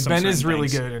grinding. Like some Ben is really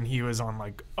things. good, and he was on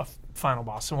like a final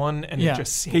boss one, and it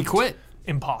just seemed He quit.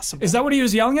 impossible. Is that what he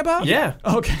was yelling about? Yeah.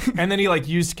 Okay. And then he like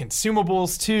used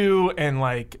consumables too, and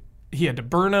like he had to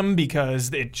burn them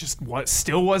because it just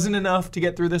still wasn't enough to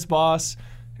get through this boss.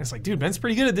 And it's like, dude, Ben's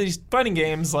pretty good at these fighting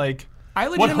games. Like,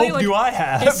 what hope do I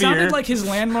have? It sounded here? like his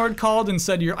landlord called and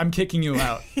said, "I'm kicking you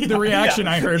out." The reaction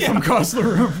I heard from across the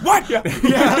room. What? Yeah.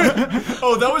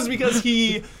 Oh, that was because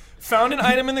he found an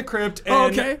item in the crypt,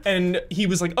 and and he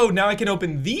was like, "Oh, now I can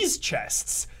open these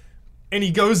chests." And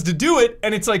he goes to do it,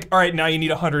 and it's like, all right, now you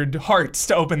need 100 hearts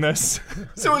to open this.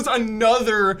 So it's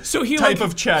another type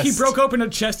of chest. He broke open a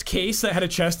chest case that had a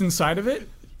chest inside of it.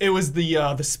 It was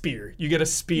the spear. You get a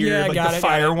spear, Yeah, like got the it,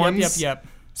 fire got it. ones. Yep.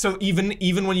 So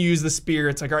even when you use the spear,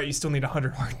 it's like, all right, you still need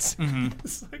 100 hearts.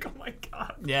 It's like, oh my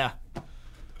god, Yeah.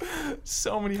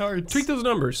 so many hearts. Tweak those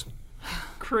numbers.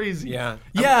 Crazy. Yeah.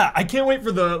 Yeah, I can't wait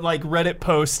for the like Reddit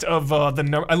post of the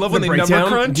number. I love when they breakdown? number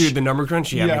crunch. Dude, the number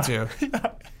crunch? Yeah, me too.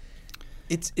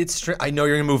 I know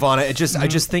you're gonna move on. I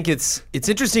just think it's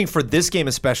interesting for this game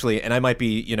especially, and I might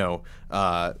be,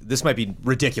 this might be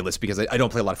ridiculous because I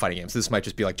don't play a lot of fighting games. This might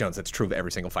just be like Jones. That's true of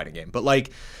every single fighting game. But like,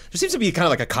 there seems to be kind of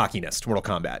like a cockiness to Mortal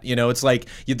Kombat. It's like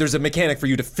there's a mechanic for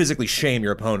you to physically shame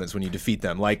your opponents when you defeat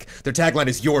them. Like their tagline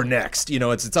is "You're next."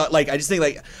 It's not like I just think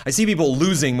like I see people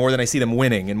losing more than I see them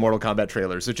winning in Mortal Kombat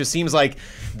trailers. So it just seems like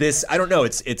this. I don't know.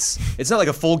 It's not like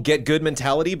a full get good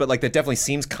mentality, but like that definitely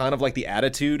seems kind of like the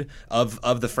attitude of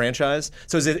the franchise.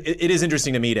 So it is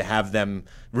interesting to me to have them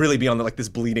really be on like this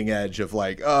bleeding edge of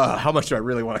like, how much do I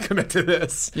really want to commit to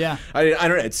this? Yeah. I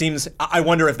don't know. It seems, I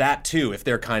wonder if that too, if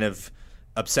they're kind of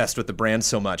obsessed with the brand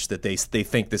so much that they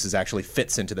think this is actually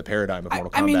fits into the paradigm of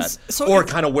Mortal Kombat, or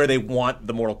kind of where they want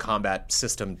the Mortal Kombat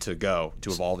system to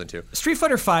evolve into. Street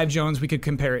Fighter V, Jones, we could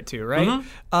compare it to,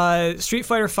 right? Street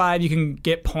Fighter V, you can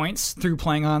get points through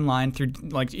playing online, through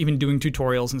like even doing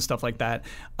tutorials and stuff like that.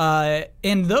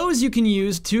 And those you can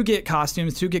use to get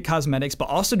costumes, to get cosmetics, but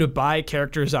also to buy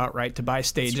characters outright, to buy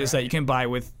stages that you can buy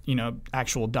with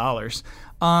actual dollars.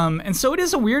 And so it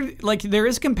is a weird, like there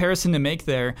is a comparison to make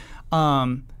there.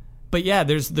 But yeah,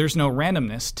 there's no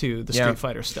randomness to the Street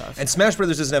Fighter stuff. And Smash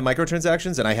Brothers doesn't have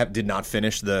microtransactions, and I did not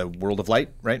finish the World of Light,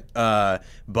 right?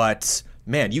 But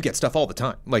man, you get stuff all the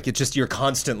time. Like it's just you're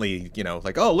constantly,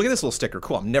 like, oh, look at this little sticker,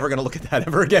 cool. I'm never gonna look at that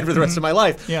ever again for the rest of my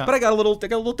life. Yeah. But I got a little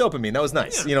dopamine. That was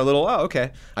nice.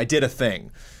 Okay, I did a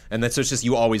thing. And that's just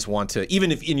you always want to,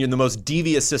 even if in the most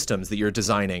devious systems that you're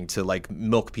designing to like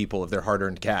milk people of their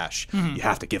hard-earned cash, you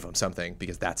have to give them something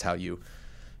because that's how you.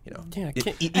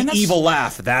 Evil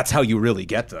laugh. That's how you really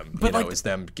get them. Is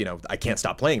them. I can't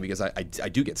stop playing because I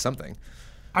do get something.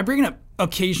 I bring it up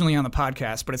occasionally on the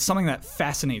podcast, but it's something that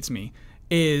fascinates me.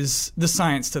 Is the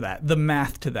science to that, the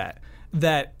math to that?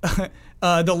 That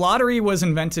the lottery was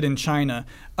invented in China,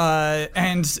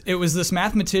 and it was this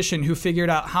mathematician who figured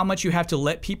out how much you have to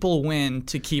let people win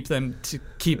to keep them to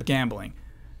keep gambling,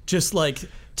 just like.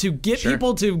 To get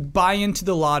people to buy into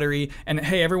the lottery, and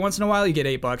hey, every once in a while you get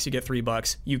 $8, you get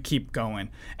 $3, you keep going,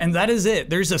 and that is it.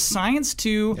 There's a science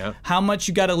to how much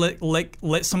you got to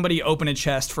let somebody open a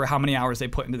chest for how many hours they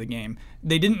put into the game.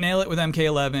 They didn't nail it with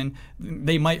MK11.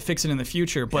 They might fix it in the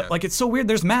future, but like it's so weird.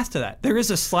 There's math to that. There is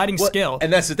a sliding scale,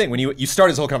 and that's the thing. When you start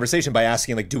this whole conversation by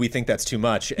asking like, do we think that's too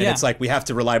much? And it's like we have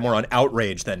to rely more on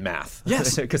outrage than math.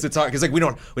 Yes, because like we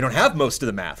don't have most of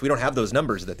the math. We don't have those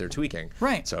numbers that they're tweaking.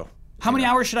 Right. So. How many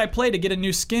hours should I play to get a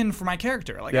new skin for my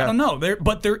character? Like I don't know.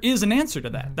 But there is an answer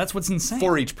to that. That's what's insane.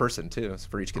 For each person too. It's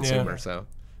for each consumer. So.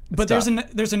 But there's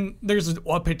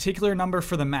a particular number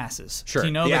for the masses. Sure.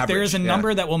 There is a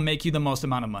number that will make you the most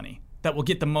amount of money. That will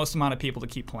get the most amount of people to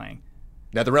keep playing.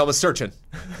 Now the realm is searching.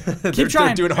 Keep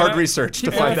trying. They're doing hard research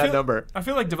to find that number. I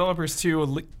feel like developers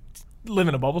too live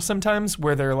in a bubble sometimes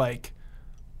where they're like,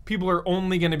 people are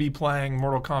only going to be playing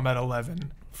Mortal Kombat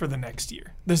 11 for the next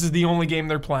year. This is the only game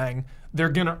they're playing. They're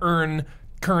going to earn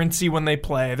currency when they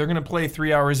play. They're going to play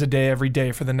 3 hours a day every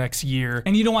day for the next year.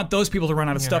 And you don't want those people to run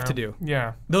out of stuff to do.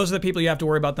 Yeah. Those are the people you have to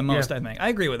worry about the most, I think. I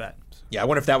agree with that. Yeah, I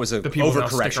wonder if that was an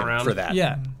overcorrection for that.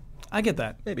 Yeah, I get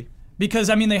that. Maybe. Because,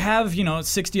 they have, 6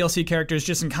 DLC characters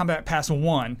just in Combat Pass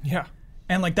 1. Yeah.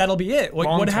 And, that'll be it.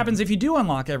 What happens if you do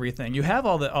unlock everything? You have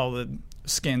all the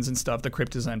skins and stuff. The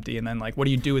crypt is empty. And then, what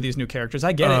do you do with these new characters?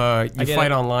 I get it. You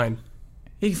fight online.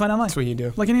 You can fight online. That's what you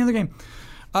do. Like any other game.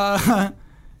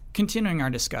 Continuing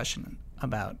our discussion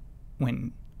about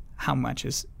how much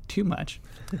is too much,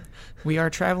 we are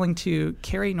traveling to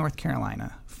Cary, North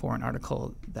Carolina for an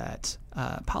article that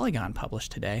Polygon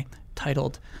published today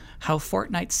titled How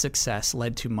Fortnite's Success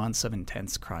Led to Months of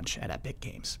Intense Crunch at Epic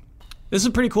Games. This is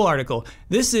a pretty cool article.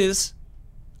 This is,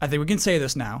 I think we can say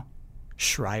this now,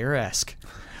 Schreier-esque.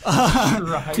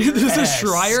 This is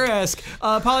Schreier-esque.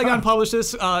 Polygon published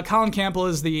this. Colin Campbell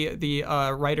is the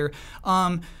writer.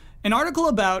 An article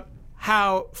about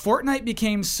how Fortnite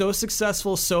became so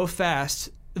successful so fast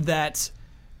that,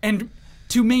 and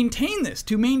to maintain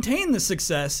the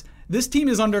success, this team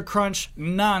is under crunch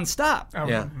nonstop. I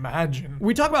would imagine.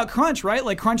 We talk about crunch, right?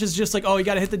 Like crunch is just like, oh, you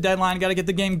got to hit the deadline, got to get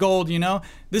the game gold.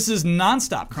 This is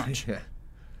nonstop crunch.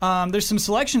 There's some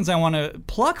selections I want to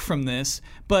pluck from this,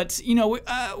 but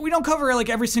we don't cover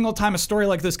every single time a story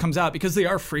like this comes out because they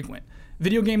are frequent.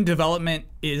 Video game development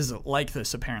is like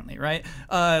this, apparently, right?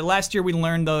 Last year we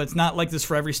learned, though, it's not like this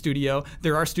for every studio.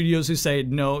 There are studios who say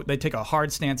no, they take a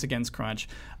hard stance against crunch.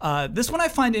 This one I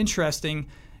find interesting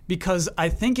because I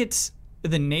think it's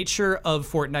the nature of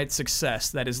Fortnite's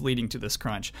success that is leading to this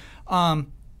crunch. To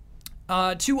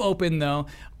open, though,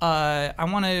 I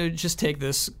want to just take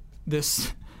this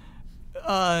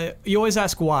you always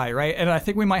ask why, right? And I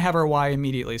think we might have our why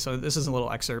immediately, so this is a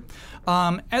little excerpt.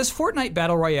 As Fortnite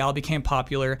Battle Royale became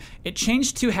popular, it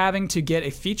changed to having to get a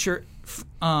feature.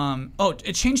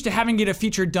 It changed to having to get a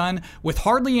feature done with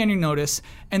hardly any notice,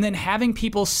 and then having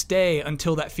people stay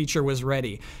until that feature was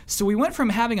ready. So we went from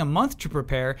having a month to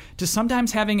prepare to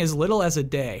sometimes having as little as a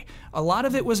day. A lot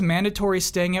of it was mandatory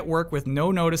staying at work with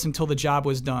no notice until the job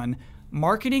was done.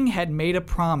 Marketing had made a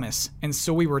promise, and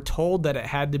so we were told that it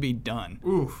had to be done.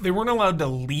 Oof. They weren't allowed to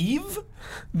leave?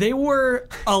 They were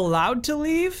allowed to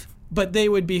leave, but they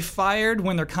would be fired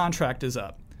when their contract is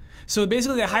up. So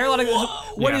basically, they hire a lot of.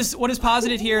 What is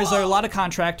posited here is there are a lot of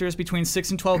contractors between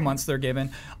 6 and 12 months they're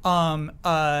given.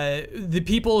 The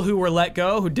people who were let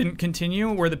go, who didn't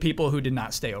continue, were the people who did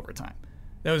not stay overtime.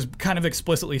 That was kind of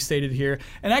explicitly stated here.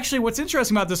 And actually, what's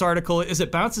interesting about this article is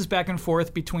it bounces back and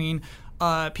forth between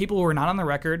people who are not on the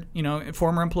record,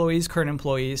 former employees, current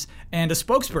employees, and a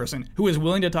spokesperson who is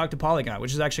willing to talk to Polygon,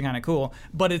 which is actually kind of cool.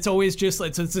 But it's always just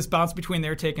it's this bounce between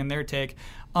their take and their take.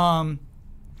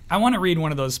 I want to read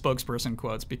one of those spokesperson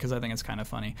quotes because I think it's kind of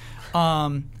funny.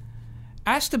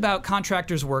 Asked about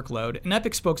contractors' workload, an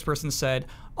Epic spokesperson said,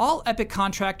 all Epic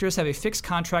contractors have a fixed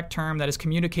contract term that is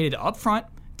communicated upfront,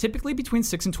 typically between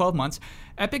 6 and 12 months.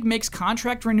 Epic makes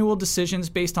contract renewal decisions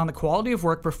based on the quality of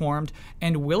work performed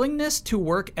and willingness to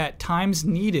work at times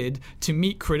needed to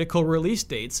meet critical release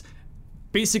dates,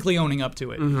 basically owning up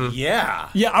to it. Mm-hmm. Yeah.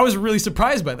 Yeah, I was really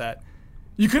surprised by that.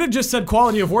 You could have just said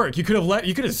quality of work. You could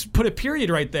have put a period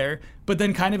right there, but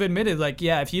then kind of admitted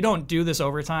if you don't do this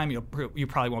overtime, you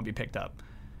probably won't be picked up.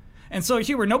 And so,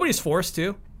 Huber, nobody's forced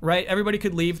to, right? Everybody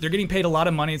could leave. They're getting paid a lot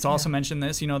of money. It's also mentioned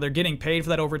this. They're getting paid for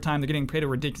that overtime. They're getting paid a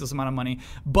ridiculous amount of money,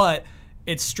 but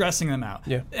it's stressing them out.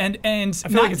 Yeah. And I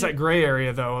feel like it's that gray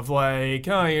area though of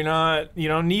you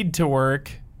don't need to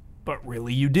work. But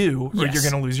really you do, or Yes. you're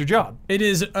going to lose your job. It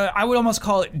is, I would almost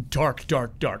call it dark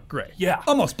gray. Yeah.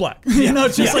 Almost black.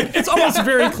 It's just it's almost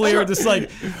very clear, just dark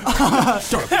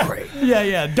gray.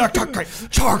 Yeah, dark gray.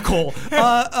 Charcoal.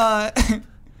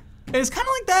 It's kind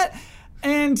of like that.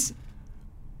 And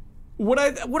what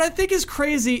I think is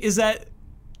crazy is that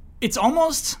it's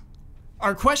almost,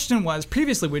 our question was,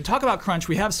 previously we'd talk about crunch,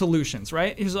 we have solutions,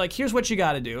 right? He's like, here's what you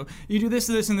got to do. You do this,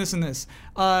 this, and this, and this.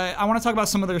 I want to talk about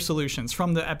some of their solutions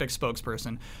from the Epic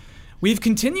spokesperson. We've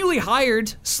continually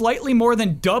hired, slightly more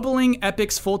than doubling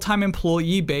Epic's full-time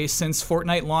employee base since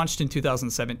Fortnite launched in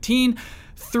 2017.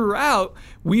 Throughout,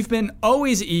 we've been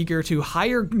always eager to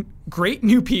hire great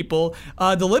new people.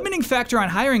 The limiting factor on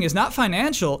hiring is not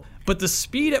financial, but the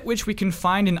speed at which we can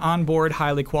find and onboard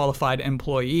highly qualified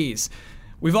employees.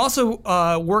 We've also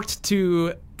worked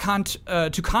to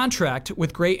contract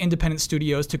with great independent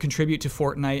studios to contribute to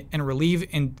Fortnite and relieve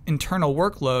internal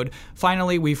workload.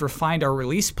 Finally, we've refined our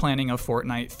release planning of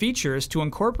Fortnite features to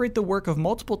incorporate the work of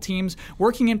multiple teams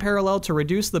working in parallel to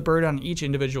reduce the burden on each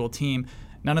individual team.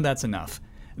 None of that's enough.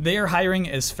 They are hiring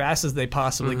as fast as they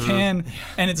possibly can,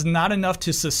 and it's not enough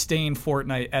to sustain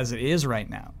Fortnite as it is right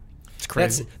now. It's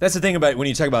crazy. That's the thing about when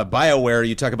you talk about BioWare,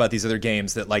 you talk about these other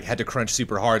games that had to crunch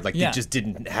super hard, they just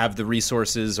didn't have the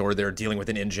resources, or they're dealing with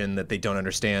an engine that they don't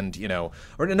understand,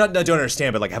 or not don't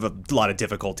understand, but have a lot of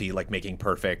difficulty making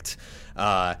perfect.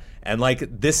 And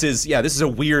this is a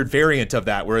weird variant of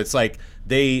that where it's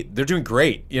they're doing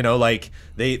great,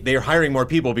 they're hiring more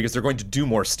people because they're going to do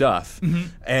more stuff,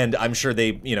 and I'm sure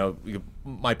they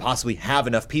might possibly have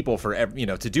enough people for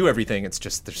to do everything. It's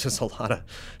just there's just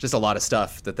a lot of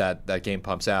stuff that game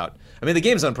pumps out. I mean, the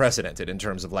game's unprecedented in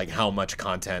terms of how much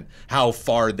content, how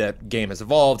far that game has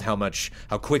evolved, how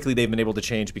quickly they've been able to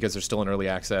change because they're still in early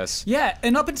access. Yeah,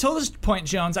 and up until this point,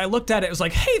 Jones, I looked at it, it was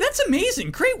like, hey, that's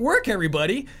amazing, great work,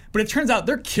 everybody. But it turns out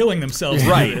they're killing themselves.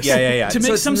 Right? Yeah. To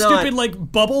make some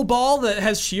stupid bubble ball that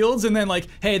has shields, and then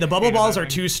hey, the bubble balls are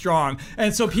too strong,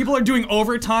 and so people are doing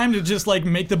overtime to just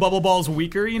make the bubble balls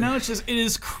weaker. It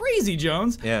is crazy,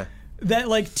 Jones. Yeah.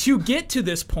 That to get to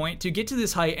this point, to get to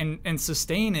this height and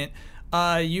sustain it,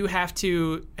 you have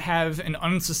to have an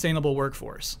unsustainable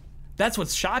workforce. That's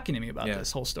what's shocking to me about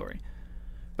this whole story.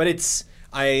 But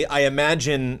I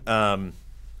imagine.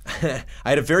 I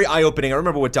had a very eye-opening. I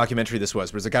remember what documentary this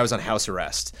was. Where the guy was on house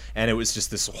arrest, and it was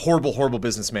just this horrible, horrible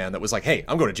businessman that was like, "Hey,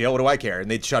 I'm going to jail. What do I care?" And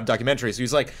they shot a documentary. So he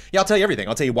was like, "Yeah, I'll tell you everything.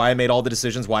 I'll tell you why I made all the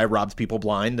decisions, why I robbed people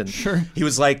blind." And he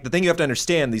was like, "The thing you have to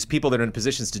understand: these people that are in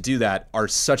positions to do that are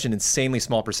such an insanely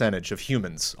small percentage of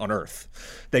humans on Earth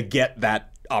that get that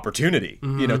opportunity,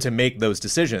 to make those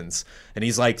decisions. And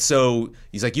he's like,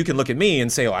 you can look at me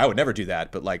and say, oh, I would never do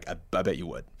that, but like, I bet you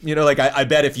would. I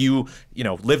bet if you,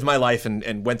 lived my life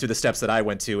and went through the steps that I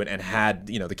went to and had,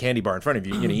 the candy bar in front of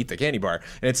you, you're gonna eat the candy bar.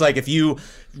 And it's like, if you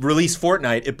release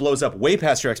Fortnite, it blows up way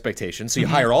past your expectations. So you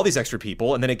hire all these extra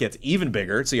people, and then it gets even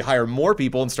bigger. So you hire more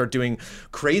people and start doing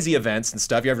crazy events and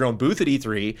stuff. You have your own booth at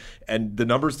E3, and the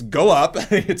numbers go up.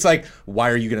 It's like, why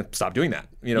are you gonna stop doing that?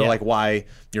 Like why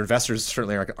your investors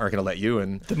certainly aren't going to let you,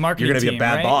 and the marketing you're going to be team, a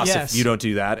bad right? boss Yes. if you don't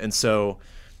do that. And so,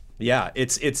 yeah,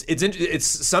 it's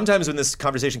sometimes when this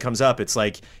conversation comes up, it's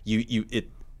like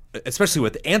especially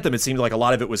with Anthem, it seemed like a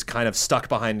lot of it was kind of stuck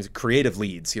behind creative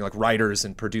leads, like writers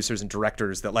and producers and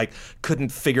directors that like couldn't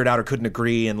figure it out or couldn't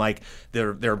agree, and like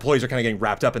their employees are kind of getting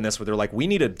wrapped up in this, where they're like, we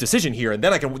need a decision here, and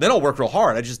then I'll work real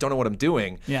hard. I just don't know what I'm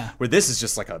doing. Yeah. Where this is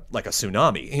just like a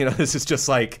tsunami. This is just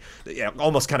like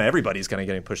almost kind of everybody's kind of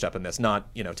getting pushed up in this.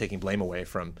 Not taking blame away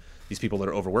from these people that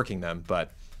are overworking them,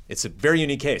 but it's a very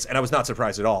unique case, and I was not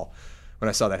surprised at all when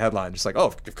I saw that headline. Just like,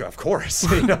 oh, of course,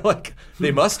 like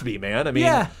they must be, man. I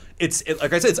mean, it's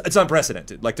like I said, it's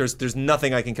unprecedented. Like there's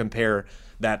nothing I can compare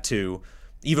that to.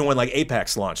 Even when like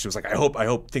Apex launched, it was like, I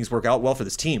hope things work out well for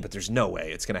this team, but there's no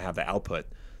way it's going to have the output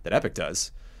that Epic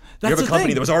does. You have a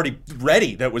company that was already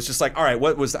ready, that was just like, all right,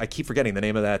 I keep forgetting the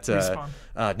name of that.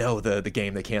 The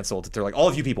game they canceled. They're like, all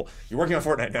of you people, you're working on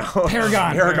Fortnite now.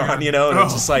 Paragon, and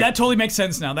it's just like, that totally makes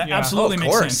sense now. That absolutely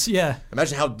makes sense. Yeah.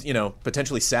 Imagine how,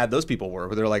 potentially sad those people were,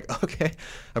 where they're like, okay,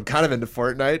 I'm kind of into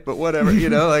Fortnite, but whatever,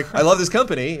 like, I love this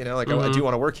company, I do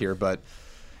want to work here, but.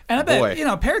 And I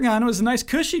bet, Paragon was a nice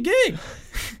cushy gig.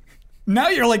 Now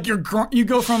you're like, you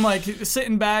go from like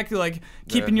sitting back, like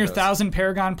keeping your 1,000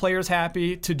 Paragon players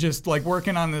happy, to just like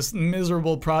working on this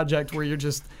miserable project where you're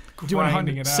just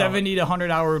doing 70 to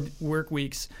 100 hour work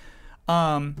weeks.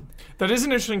 That is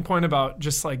an interesting point about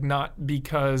just like, not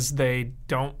because they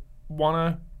don't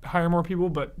want to hire more people,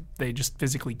 but they just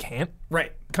physically can't.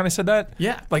 Right. Kind of said that.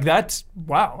 Yeah. Like that's,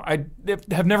 wow. I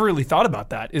have never really thought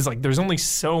about that. Is like, there's only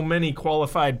so many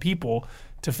qualified people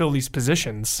to fill these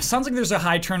positions. Sounds like there's a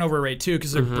high turnover rate too,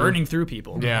 because they're burning through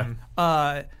people. Yeah.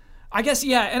 I guess,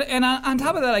 yeah, and on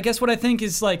top of that, I guess what I think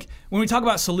is like, when we talk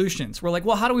about solutions, we're like,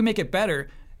 well, how do we make it better?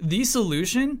 The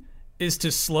solution is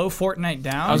to slow Fortnite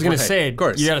down. I was going to say, of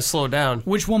course, you got to slow down,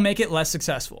 which will make it less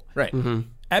successful. Right. Mm-hmm.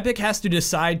 Epic has to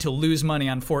decide to lose money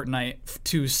on Fortnite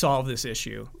to solve this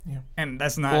issue, and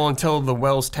that's not. Well, until the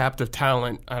well's tapped of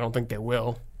talent, I don't think they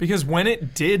will. Because when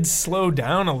it did slow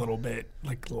down a little bit,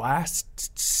 like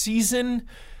last season,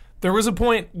 there was a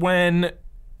point when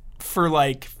for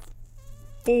like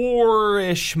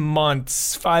 5-ish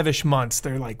months,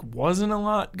 there like wasn't a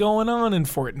lot going on in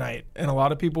Fortnite. And a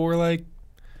lot of people were like,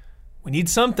 we need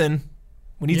something.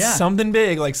 We need something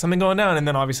big, like something going down. And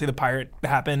then obviously the pirate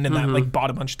happened, and that like bought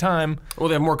a bunch of time. Well,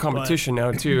 they have more competition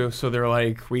now too, so they're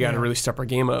like, we got to really step our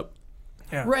game up.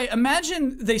 Yeah. Right.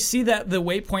 Imagine they see that the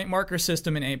waypoint marker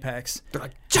system in Apex. They're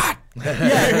like, John!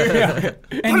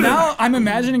 And now I'm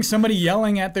imagining somebody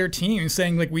yelling at their team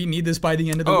saying, like, we need this by the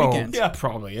end of the weekend. Yeah.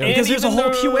 Probably, yeah. Because there's a whole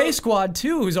QA squad,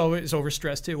 too, who's always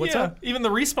overstressed, too. What's up? Even the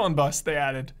respawn bus they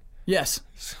added. Yes.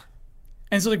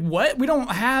 And so, like, what? We don't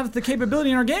have the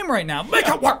capability in our game right now. Make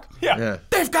it work! Yeah.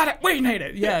 They've got it! We need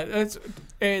it! Yeah.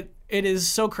 It is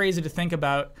so crazy to think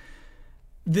about.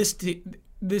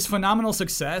 This phenomenal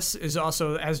success is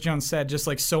also, as John said, just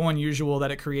like so unusual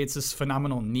that it creates this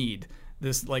phenomenal need,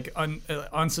 this like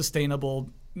unsustainable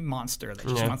monster that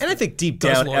just wants. And I think deep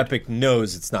down, Epic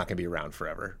knows it's not going to be around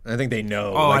forever. I think they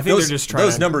know. Oh, I think they're just trying.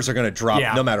 Those numbers are going to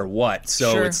drop no matter what.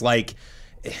 So it's like.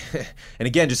 And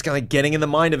again, just kind of getting in the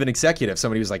mind of an executive,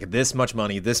 somebody who's like, this much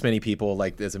money, this many people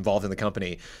like is involved in the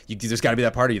company. There's got to be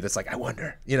that part of you that's like, I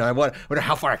wonder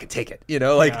how far I could take it.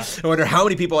 I wonder how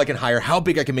many people I can hire, how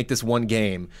big I can make this one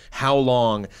game, how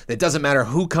long. It doesn't matter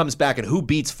who comes back and who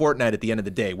beats Fortnite at the end of the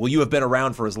day. Will you have been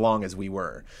around for as long as we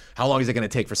were? How long is it going to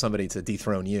take for somebody to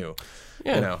dethrone you?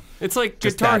 Yeah, it's like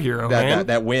Guitar Hero, man.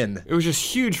 That win. It was just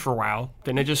huge for a while,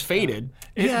 then it just faded.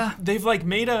 They've like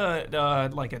made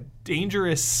a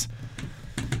dangerous.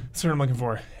 That's what I'm looking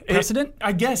for. Precedent?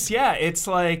 I guess, yeah. It's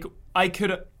like I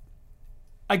could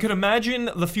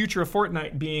imagine the future of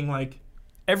Fortnite being like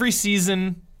every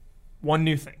season, one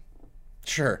new thing.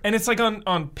 Sure. And it's like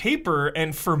on paper,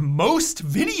 and for most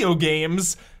video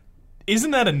games,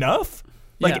 isn't that enough?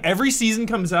 Like every season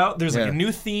comes out, there's like a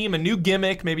new theme, a new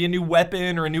gimmick, maybe a new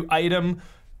weapon or a new item.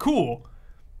 Cool.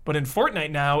 But in Fortnite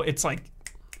now, it's like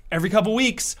every couple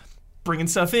weeks, bringing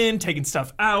stuff in, taking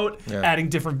stuff out, adding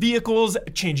different vehicles,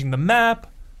 changing the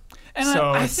map. And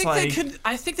so I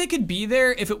think they could be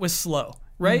there if it was slow.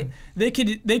 right? They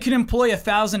could employ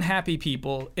 1,000 happy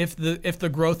people if the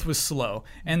growth was slow,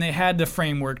 and they had the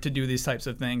framework to do these types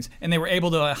of things, and they were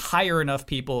able to hire enough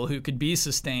people who could be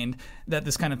sustained that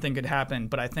this kind of thing could happen.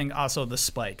 But I think also the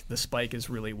spike is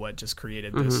really what just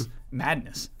created this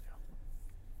madness.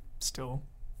 Still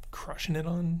crushing it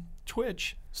on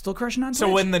Twitch. Still crushing on Twitch.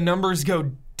 So when the numbers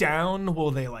go down,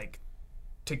 will they like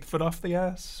take the foot off the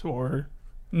gas or?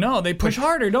 No, they push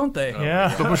harder, don't they?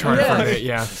 Yeah. They'll push harder for it,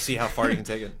 yeah. See how far you can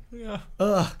take it.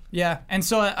 Yeah, and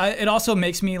so it also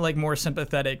makes me like more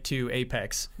sympathetic to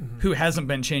Apex, who hasn't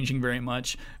been changing very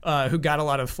much, who got a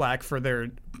lot of flack for their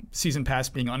season pass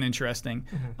being uninteresting,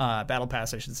 battle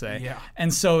pass I should say. Yeah.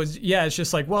 And so it's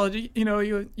just like, well,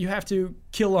 you have to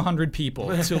kill 100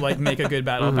 people to like make a good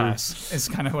battle pass. Is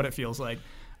kind of what it feels like.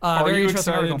 Are very you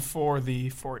interesting excited article. for the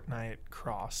Fortnite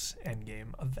Cross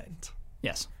Endgame event?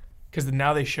 Yes. Because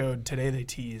now today they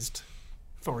teased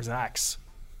Thor's axe.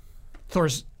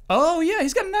 Thor's. Oh yeah,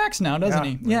 he's got an axe now, doesn't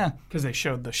he? Yeah. Because they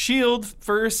showed the shield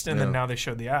first, and then now they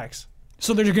showed the axe.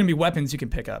 So there's going to be weapons you can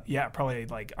pick up. Yeah, probably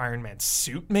like Iron Man's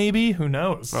suit, maybe. Who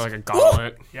knows? Or like a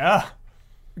gauntlet. Yeah.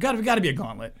 Got to be a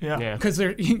gauntlet. Yeah. Because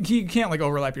you can't like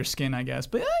overlap your skin, I guess.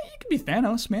 But you could be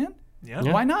Thanos, man. Yeah.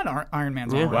 Why not Iron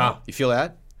Man's armor? Wow, you feel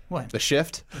that? What? The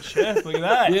shift? Shit, look at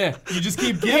that. Yeah. You just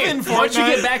keep giving, Fortnite. Why don't you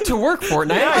get back to work,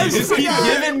 Fortnite? Yeah, you just keep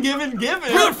giving.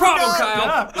 Good problem,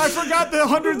 Kyle. I forgot that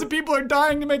hundreds of people are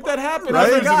dying to make that happen. Right?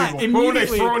 I forgot But when they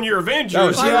immediately. throw in your Avengers, That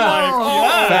was- I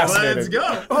know. Fascinating. Let's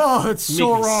go. Oh, it's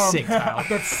so me wrong. sick, Kyle.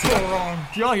 That's so wrong.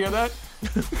 Do y'all hear that?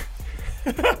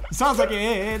 Sounds like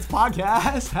it's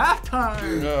podcast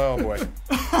halftime. Oh, boy.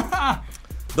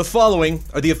 The following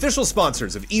are the official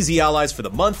sponsors of Easy Allies for the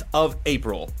month of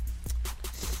April.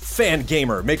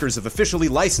 Fangamer, makers of officially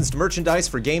licensed merchandise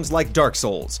for games like Dark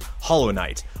Souls, Hollow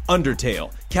Knight,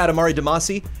 Undertale, Katamari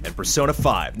Damacy, and Persona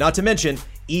 5, not to mention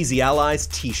Easy Allies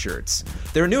t-shirts.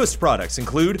 Their newest products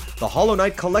include the Hollow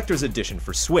Knight Collector's Edition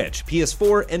for Switch,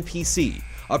 PS4, and PC,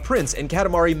 a Prince and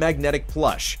Katamari magnetic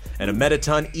plush, and a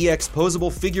Mettaton EX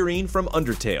posable figurine from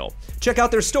Undertale. Check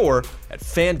out their store at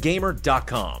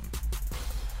fangamer.com.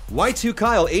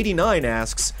 Y2Kyle89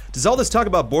 asks, does all this talk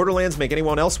about Borderlands make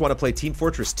anyone else want to play Team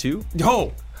Fortress 2?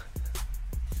 Oh,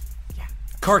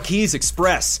 Car Keys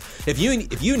Express. If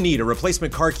you need a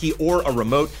replacement car key or a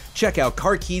remote, check out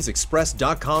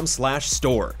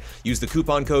carkeysexpress.com/store. Use the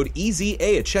coupon code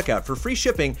EZA at checkout for free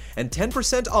shipping and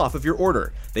 10% off of your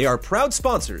order. They are proud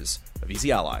sponsors of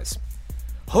Easy Allies.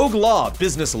 Hogue Law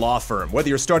Business Law Firm. Whether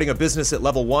you're starting a business at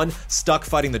level 1, stuck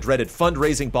fighting the dreaded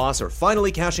fundraising boss, or finally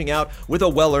cashing out with a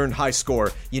well-earned high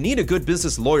score, you need a good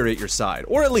business lawyer at your side,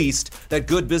 or at least that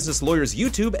Good Business Lawyer's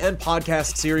YouTube and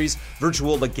podcast series,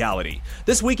 Virtual Legality.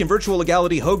 This week in Virtual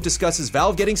Legality, Hogue discusses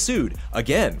Valve getting sued,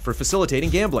 again, for facilitating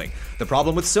gambling, the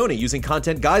problem with Sony using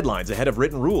content guidelines ahead of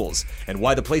written rules, and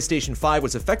why the PlayStation 5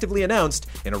 was effectively announced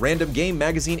in a Random Game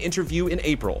magazine interview in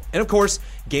April, and of course,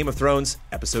 Game of Thrones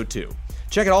Episode 2.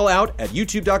 Check it all out at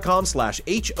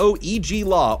youtube.com/HOEG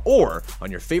Law or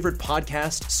on your favorite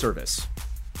podcast service.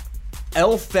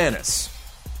 Elfanis.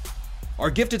 Our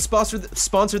gifted sponsor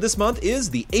this month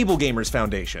is the Able Gamers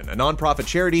Foundation, a nonprofit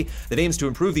charity that aims to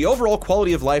improve the overall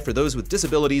quality of life for those with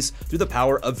disabilities through the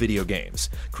power of video games,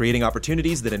 creating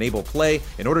opportunities that enable play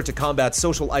in order to combat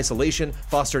social isolation,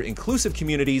 foster inclusive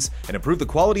communities, and improve the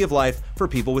quality of life for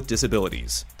people with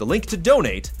disabilities. The link to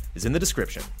donate is in the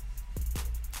description.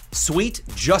 Sweet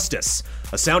Justice,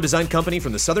 a sound design company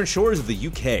from the southern shores of the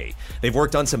UK. They've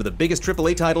worked on some of the biggest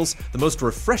AAA titles, the most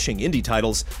refreshing indie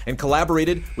titles, and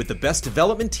collaborated with the best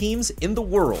development teams in the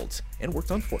world, and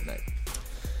worked on Fortnite.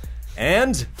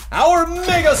 And our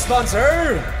mega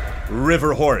sponsor,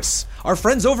 River Horse. Our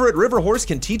friends over at River Horse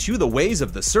can teach you the ways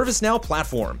of the ServiceNow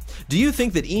platform. Do you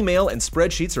think that email and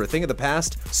spreadsheets are a thing of the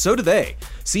past? So do they.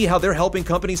 See how they're helping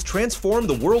companies transform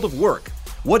the world of work.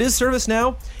 What is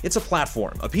ServiceNow? It's a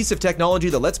platform, a piece of technology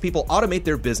that lets people automate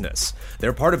their business.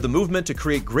 They're part of the movement to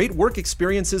create great work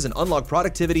experiences and unlock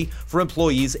productivity for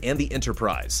employees and the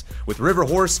enterprise. With River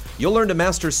Horse, you'll learn to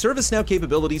master ServiceNow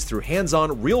capabilities through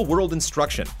hands-on, real-world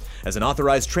instruction. As an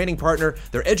authorized training partner,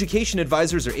 their education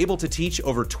advisors are able to teach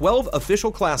over 12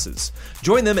 official classes.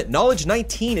 Join them at Knowledge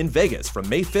 19 in Vegas from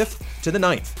May 5th to the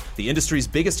 9th, the industry's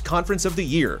biggest conference of the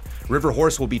year. River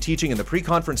Horse will be teaching in the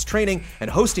pre-conference training and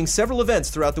hosting several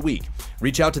events throughout the week.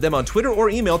 Reach out to them on Twitter or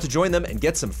email to join them and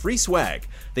get some free swag.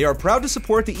 They are proud to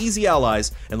support the Easy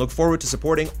Allies and look forward to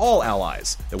supporting all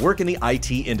allies that work in the IT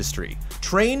industry.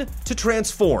 Train to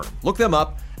transform. Look them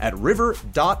up at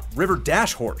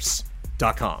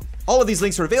river-horse.com. All of these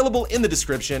links are available in the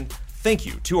description. Thank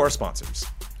you to our sponsors.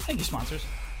 Thank you, sponsors.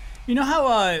 You know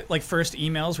how like first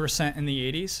emails were sent in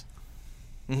the 80s?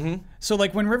 So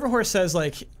like when Riverhorse says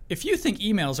like, if you think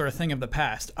emails are a thing of the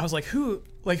past, I was like, who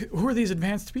are these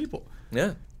advanced people?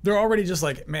 Yeah. They're already just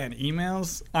like, man,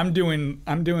 emails. I'm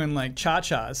doing like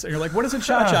cha-chas. And you're like, what is a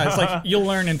cha-cha? It's like you'll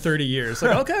learn in 30 years.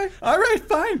 Like, okay, all right,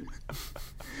 fine.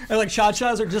 And like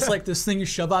cha-chas are just like this thing you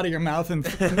shove out of your mouth and.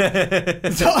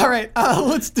 So, all right,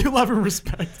 let's do love and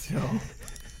respect.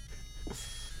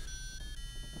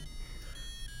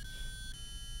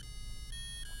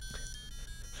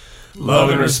 Love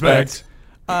and respect.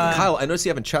 Kyle, I noticed you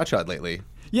haven't cha-cha'd lately.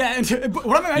 Yeah, and but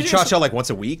what I'm imagining You cha-cha like once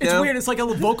a week it's now? weird. It's like a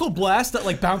vocal blast that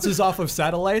like bounces off of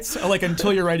satellites, like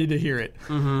until you're ready to hear it.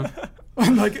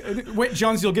 I'm like, wait,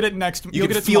 Jones, you'll get it next. You You'll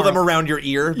can get it feel them tomorrow. around your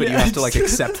ear, but Yeah, you have to it's- like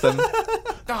accept them.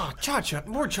 Oh, cha-cha.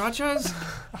 More cha-chas?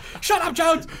 Shut up,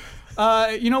 Jones.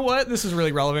 You know what? This is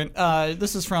really relevant.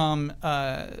 This is from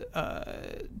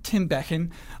Tim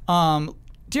Becken.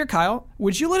 Dear Kyle,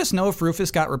 would you let us know if Rufus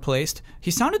got replaced?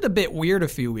 He sounded a bit weird a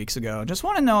few weeks ago. Just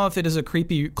want to know if it is a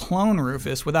creepy clone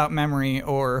Rufus without memory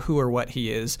or who or what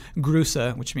he is.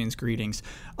 Grusa, which means greetings.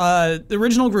 The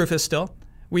original Rufus still.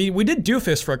 We did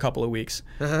Doofus for a couple of weeks.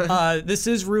 This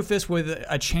is Rufus with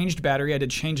a changed battery. I did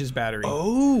change his battery.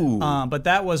 Oh. But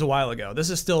that was a while ago. This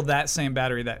is still that same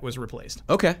battery that was replaced.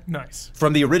 Okay. Nice.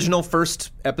 From the original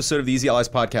first episode of the Easy Allies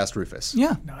podcast, Rufus.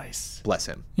 Yeah. Nice. Bless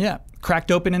him. Yeah.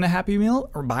 Cracked open in a Happy Meal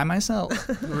or by myself?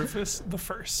 Rufus the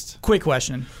first. Quick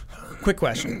question.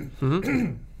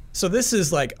 So this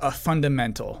is like a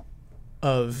fundamental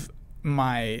of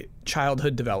my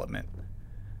childhood development.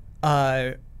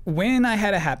 When I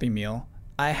had a Happy Meal,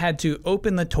 I had to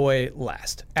open the toy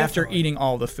last after eating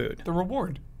all the food. The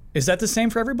reward. Is that the same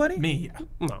for everybody? Me. Yeah.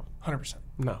 No. 100%.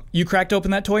 No. You cracked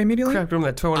open that toy immediately? Cracked room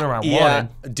that toy whenever I Yeah,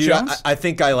 wanted. dude, Jones? I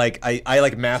think I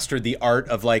like mastered the art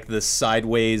of like the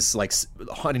sideways like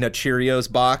Honey Nut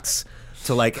Cheerios box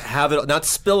to like have it not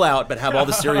spill out, but have all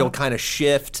the cereal kind of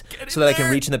shift so that I can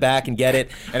reach in the back and get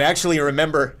it. And actually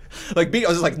remember, like I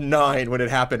was like 9 when it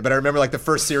happened, but I remember like the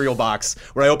first cereal box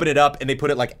where I opened it up and they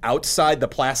put it like outside the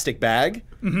plastic bag,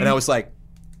 and I was like,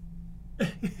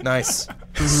 nice,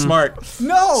 smart,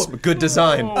 No. good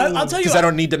design. I'll tell you. Because I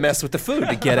don't need to mess with the food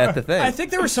to get at the thing. I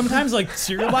think there were sometimes like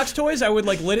cereal box toys I would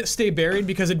like let it stay buried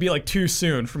because it'd be like too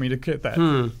soon for me to get that.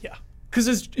 Yeah. Because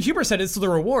as Huber said, it's the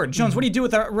reward. Jones, what do you do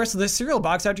with the rest of the cereal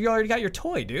box after you already got your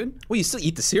toy, dude? Well, you still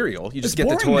eat the cereal. You just It's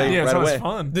get the boring toy now. Yeah, right it's away. always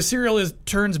fun. The cereal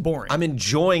turns boring. I'm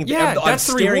enjoying. Yeah, I'm that's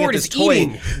the staring reward, at this is toy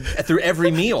eating. through every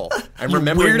meal. I'm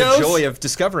remembering the weirdos. joy of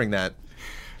discovering that.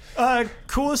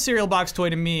 Coolest cereal box toy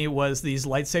to me was these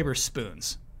lightsaber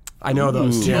spoons. I know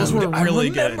those. Yeah. Those were really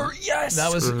good. Yes.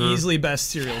 That was easily best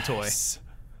cereal toy.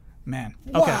 Man.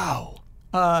 Okay. Wow.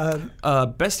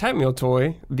 Best Happy Meal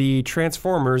toy, the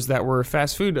Transformers that were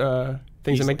fast food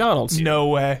things at McDonald's. No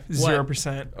way.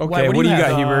 0%. Okay, Why, what do you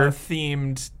got, Huber?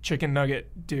 Themed chicken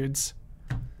nugget dudes.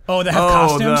 Oh, they have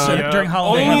costumes during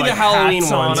Halloween. Only like the Halloween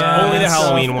hats on ones. it. Only the Yeah.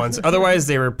 Halloween ones. Otherwise,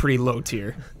 they were pretty low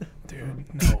tier. Dude,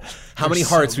 no. How many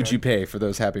hearts would you pay for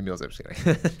those Happy Meals? I'm just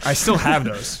kidding. I still have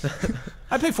those.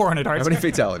 I pay 400 hearts. How many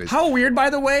fatalities? How weird, by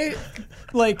the way,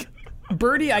 like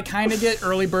Birdie, I kind of get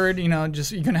early bird,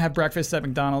 just you're going to have breakfast at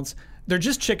McDonald's. They're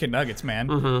just chicken nuggets, man.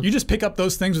 You just pick up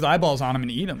those things with eyeballs on them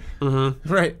and eat them.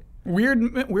 Right. Weird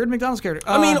McDonald's character.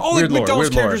 I mean, all the Weird lore, McDonald's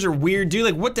weird lore. characters are weird, dude.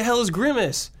 Like, what the hell is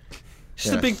Grimace?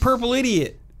 Just Yeah. a big purple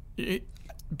idiot.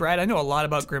 Brad, I know a lot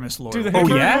about Grimace lore. Dude, the Oh,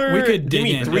 yeah? Hamburglar- we could Give dig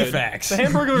me in. 3 dude. facts. The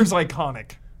Hamburglar is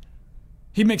iconic.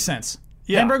 He makes sense.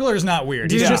 Yeah. Hamburglar is not weird.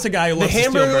 He's Yeah. just a guy who The loves to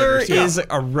steal Hamburger burgers. Yeah. is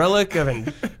a relic of a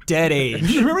dead age.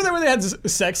 You remember that when they had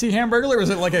sexy Hamburglar? Was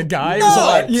it like a guy? It No. was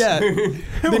like, yeah.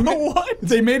 What?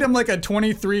 They made him like a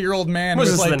 23-year-old man. Was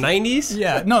with this like, the 90s?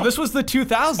 Yeah. No, this was the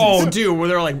 2000s. Oh, dude, were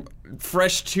there like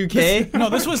fresh 2K? No,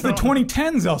 this was the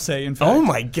 2010s, I'll say, in fact. Oh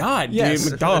my god, Yes.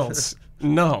 dude, McDonald's.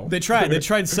 No. They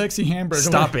tried sexy hamburger.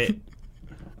 Stop it.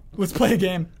 Let's play a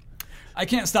game. I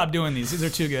can't stop doing these. These are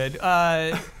too good.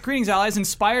 Greetings, allies.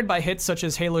 Inspired by hits such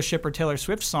as Halo Ship or Taylor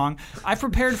Swift's song, I've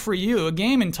prepared for you a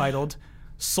game entitled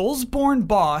Soulsborne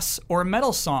Boss or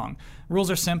Metal Song. Rules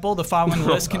are simple. The following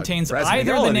list contains Brad's either making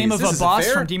the all name of of these. a This boss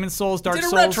isn't fair. from Demon's Souls, Dark Did a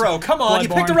Souls. retro. Come on, you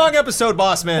picked the Bloodborne. wrong episode,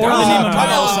 boss man. Or the name of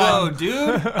Oh,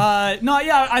 dude. No,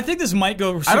 yeah, I think this might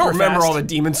go super I don't remember fast. all the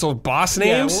Demon Soul boss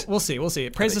Yeah, names. we'll see. We'll see.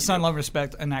 Praise the sun, love,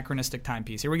 respect, anachronistic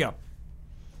timepiece. Here we go.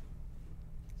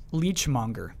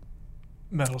 Leechmonger.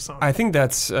 Metal song. I think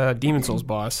that's Demon Souls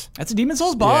boss. That's a Demon's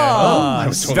Souls boss. I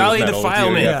was totally Valley metal with you,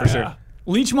 Defilement. yeah, for sure.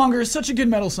 Leechmonger is such a good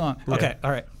metal song. Okay,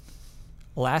 all right.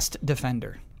 Last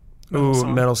Defender. Ooh,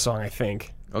 song. metal song, I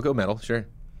think. I'll go metal, sure.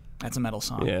 That's a metal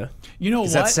song. Yeah. You know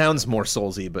That what? sounds more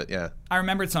Soulsy, but yeah, I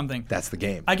remembered something. that's the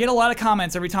game. I get a lot of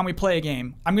comments every time we play a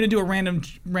game. I'm going to do a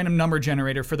random number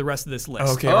generator for the rest of this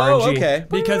list. Okay. Oh, RNG. okay.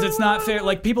 Because it's not fair.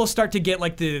 Like, people start to get,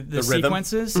 like, the rhythm?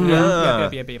 sequences. Ah.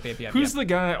 Yep. Who's the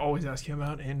guy I always ask you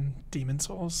about in Demon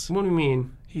Souls? What do you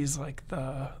mean? He's like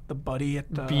the buddy at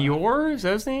the. Bior? Is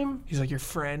that his name? He's like your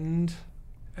friend.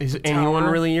 Is the anyone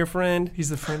tower. really your friend? He's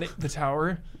the friend at the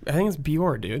tower. I think it's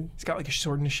Bior, dude. He's got like a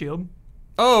sword and a shield.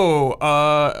 Oh,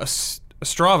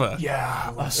 Strava. Yeah,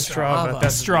 I love Strava.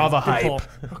 That's Strava hype. pull.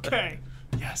 Okay.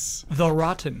 Yes. The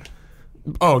Rotten.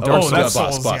 Oh, Dark Oh, Souls. that's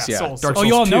Souls, boss, yeah. Souls. Dark Oh, Souls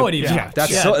you all 2. know it even. Yeah.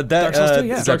 That's Yeah. so, that, Dark Souls 2,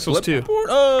 yeah. is Dark that Souls 2.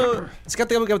 Bloodborne? It's got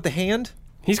the guy with the hand,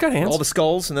 He's got hands. all the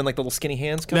skulls, and then like the little skinny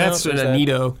hands come That's out. a Or is that-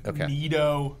 Nito. Okay.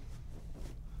 Nito.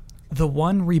 The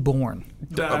One Reborn.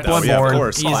 That's- Oh, yeah, of Bloodborne.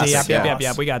 course. Easy. Classic,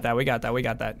 Yep. We got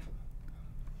that.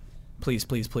 Please.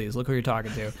 Look who you're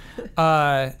talking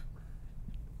to.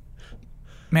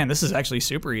 Man, this is actually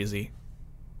super easy.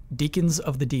 Deacons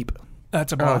of the Deep.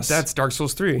 That's a Oh, boss. that's Dark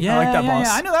Souls 3. Yeah, like that boss.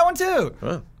 Yeah, I know that one too.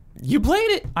 Oh. You played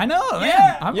it. I know,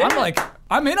 man. I'm like,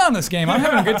 I'm in on this game. I'm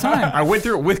having a good time. I went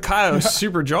through it with Kyle. It was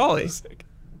super jolly.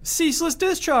 Ceaseless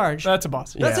Discharge. That's a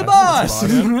boss. That's Yeah, a boss. that's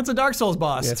a boss, yeah. That's a Dark Souls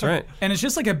boss. That's right. And it's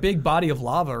just like a big body of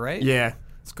lava, right? Yeah.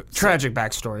 Tragic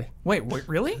backstory. Wait,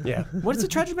 really? Yeah. What is the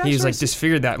tragic backstory? He's like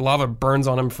disfigured. That lava burns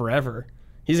on him forever.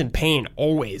 He's in pain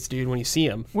always, dude, when you see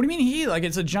him. What do you mean he? Like,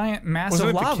 it's a giant mass Was of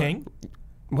it lava. the king?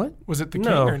 What? Was it the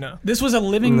No. king or no? This was a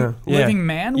living Yeah.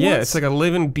 man Yeah, once? it's like a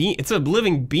living being. It's a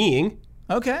living being.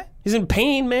 Okay. He's in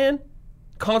pain, man.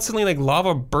 Constantly like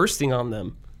lava bursting on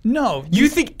them. No. You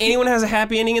think anyone has a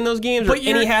happy ending in those games or But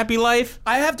you're- any happy life?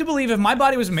 I have to believe if my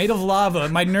body was made of lava,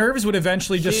 my nerves would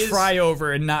eventually just Jeez. fry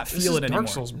over and not This feel is it anymore.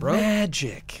 Dark Souls, bro.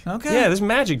 Magic. Okay. Yeah, there's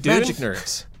magic, dude. Magic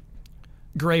nerds.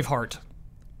 Graveheart.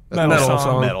 Metal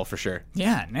song. Metal for sure.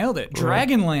 Yeah, nailed it.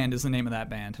 Dragonland is the name of that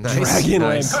band. Nice. Dragonland.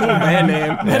 Nice. Cool band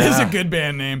name. That is a good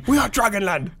band name. We are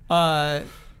Dragonland.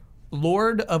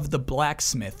 Lord of the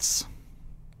Blacksmiths.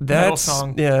 That's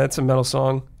song. Yeah, that's a metal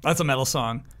song. That's a metal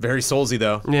song. Very Soulsy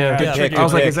though. Yeah. Good pick, I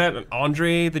was good like, pick. is that an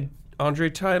the Andre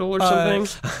title or something?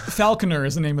 Falconer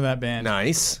is the name of that band.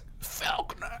 Nice.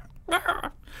 Falconer.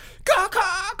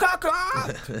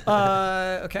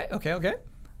 Okay.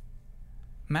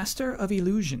 Master of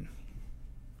Illusion.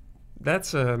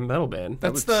 That's a metal band.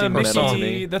 That's would the seem metal to Mickey.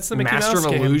 me. That's the Mickey Master Mouse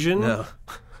of game. Illusion. No.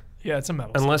 Yeah, it's a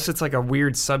metal. Song. Unless it's like a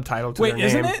weird subtitle to Wait, their name.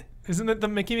 isn't it? Isn't it the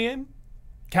Mickey game?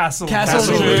 Castle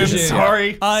Castle of Illusion.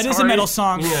 Sorry. It is a metal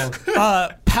song.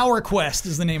 Yeah. Power Quest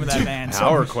is the name of that band.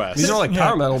 Power Quest. These are like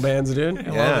power metal bands, dude.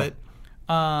 I Yeah. love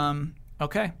it.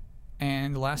 Okay.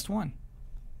 And the last one.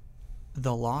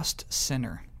 The Lost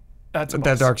Sinner. That's a boss.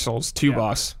 That Dark Souls 2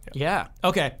 boss. Yeah.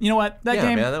 Okay. You know what? That Yeah,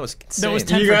 game. man, that was insane. that was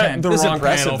 10 You for got 10. the This is wrong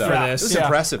impressive panel though. for This this. is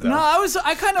impressive though. No,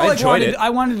 I kind of I like enjoyed it. I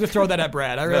wanted to throw that at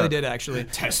Brad. I really Yeah. did actually.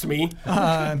 Test me.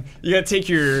 You gotta take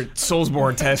your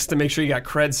Soulsborne test to make sure you got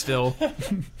cred still.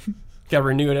 Gotta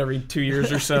renew it every 2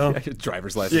 years or so.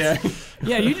 Driver's license.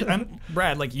 Yeah. Yeah,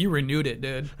 Brad, like you renewed it,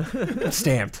 dude.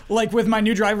 Stamped. Like with my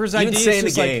new driver's ID. Even it's say in the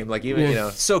just like- game, like even you know,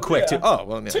 so quick too. Oh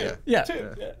well, yeah.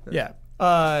 Yeah.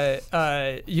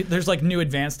 There's like new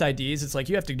advanced IDs. It's like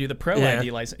you have to do the pro Yeah. ID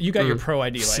license. You got your pro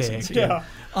ID license. Yeah.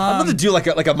 I'd love to do like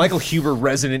a Michael Huber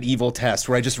Resident Evil test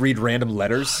where I just read random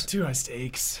letters. Too high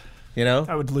stakes. You know,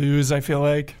 I would lose. I feel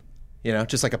like.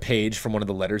 just like a page from one of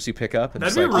the letters you pick up. And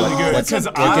That'd just be like, really good. What Because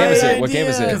game is it? What game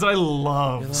is it? Because I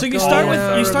love. So you start with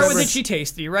yeah. with Remember- itchy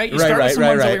tasty, right? You Right, start with right, some right,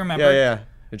 ones that right. we remember. Yeah.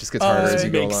 It just gets harder as you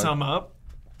go Make along. some up.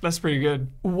 That's pretty good.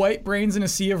 White brains in a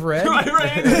sea of red.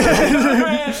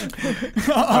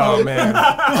 Oh, man.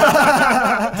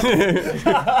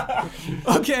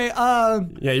 Okay.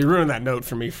 Yeah, you ruined that note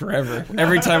for me forever.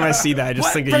 Every time I see that, I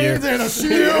just think of you.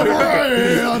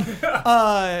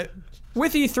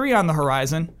 With E3 on the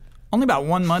horizon, only about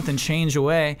 1 month and change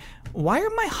away. Why are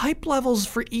my hype levels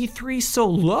for E3 so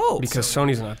low? Because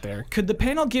Sony's not there. Could the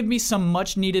panel give me some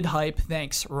much needed hype?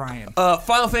 Thanks, Ryan.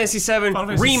 Final Fantasy VII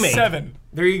remake. 7.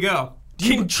 There you go.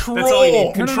 Control. That's all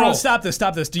you need. No, stop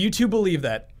this. Do you two believe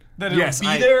that? That Yes,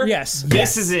 it'll be there. Yes.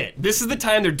 This is it. This is the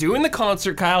time they're doing the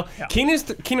concert, Kyle.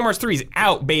 Kingdom Hearts 3 is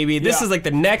out, baby. This Yeah. is like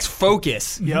the next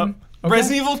focus. Yep.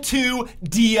 Resident Evil 2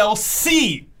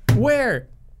 DLC. Where?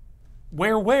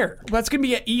 Where? That's gonna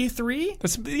be at E3.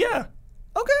 That's yeah.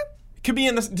 Okay. Could be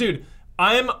in this, dude.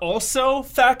 I'm also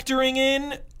factoring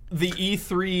in the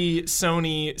E3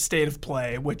 Sony state of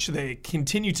play, which they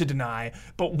continue to deny,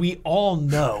 but we all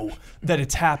know that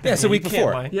it's happening. Yeah, it's the week You can't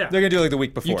before. lie. They're gonna do like the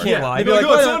week before. can't lie. They'd They'll be be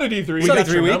like, like, "Oh, it's well, not at E3. it's not We at got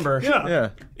 3 week. number. Yeah.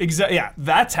 Yeah. Yeah,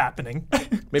 that's happening.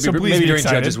 Maybe So please maybe be during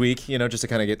excited. Judges Week, just to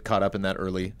kind of get caught up in that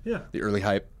the early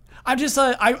hype. I'm just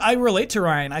I relate to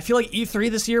Ryan. I feel like E3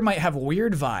 this year might have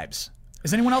weird vibes.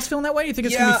 Is anyone else feeling that way? You think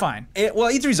it's gonna be fine?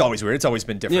 Well, E3 is always weird. It's always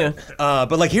been different. Yeah.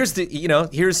 But like, here's, and I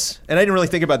didn't really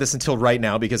think about this until right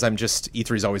now because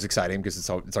E3 is always exciting because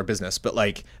it's our business. But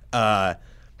like,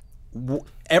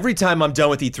 every time I'm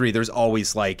done with E3, there's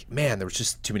always like, man, there was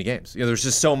just too many games. There's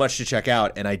just so much to check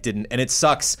out, and I didn't. And it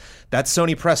sucks. That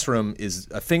Sony press room is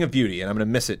a thing of beauty, and I'm gonna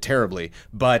miss it terribly.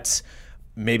 But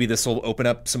maybe this will open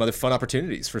up some other fun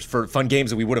opportunities for fun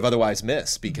games that we would have otherwise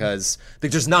missed, because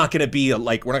there's just not going to be we're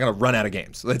not going to run out of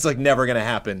games. It's like never going to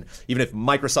happen. Even if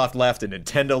Microsoft left and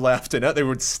Nintendo left, and there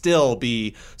would still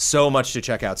be so much to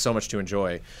check out, so much to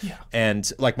enjoy. Yeah. And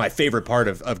like my favorite part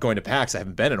of going to PAX, I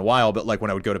haven't been in a while, but like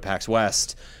when I would go to PAX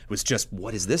West, it was just,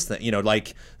 what is this thing?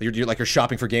 Like you're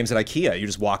shopping for games at IKEA. You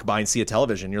just walk by and see a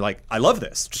television. You're like, I love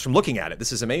this just from looking at it.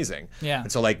 This is amazing. Yeah. And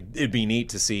so like it'd be neat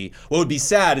to see. What would be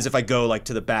sad is if I go like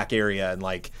to the back area and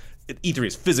like E3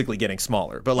 is physically getting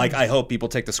smaller, but like I hope people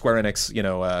take the Square Enix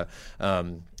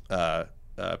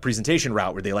presentation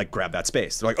route where they like grab that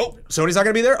space. They're like, oh, Sony's not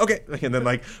gonna be there, okay, and then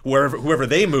like whoever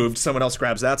they moved, someone else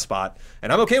grabs that spot,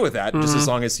 and I'm okay with that, just as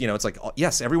long as it's like,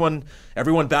 yes, everyone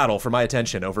battle for my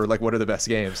attention over like what are the best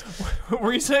games.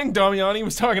 Were you saying Damiani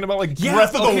was talking about like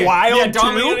Breath of the Wild? Yeah,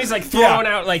 Damiani's like throwing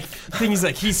out like things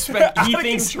like he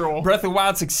thinks control. Breath of the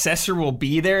Wild's successor will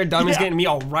be there. Damiani's getting me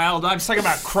all riled up. He's talking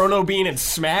about Chrono Bean and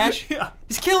Smash. Yeah.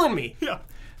 He's killing me. Yeah.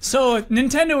 So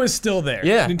Nintendo is still there.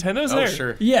 Yeah. Nintendo's Oh, there.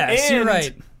 sure. Yes, And you're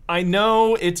right. I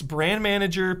know it's brand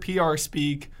manager PR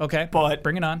speak. Okay, but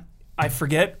bring it on. I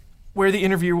forget where the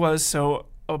interview was, so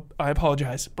I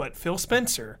apologize. But Phil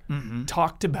Spencer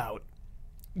talked about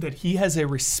that he has a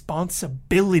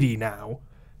responsibility now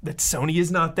that Sony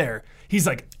is not there. He's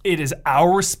like, it is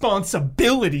our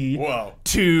responsibility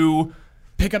to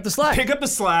Pick up the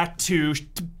slack. to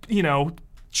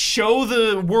show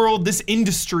the world this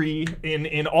industry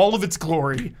in all of its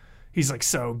glory. He's like,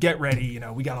 so get ready,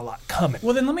 we got a lot coming.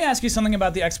 Well, then let me ask you something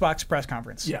about the Xbox press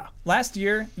conference. Yeah. Last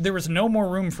year, there was no more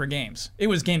room for games. It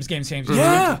was games.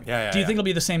 Yeah. Do you think it'll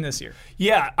be the same this year?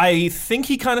 Yeah, I think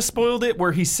he kind of spoiled it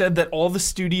where he said that all the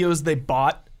studios they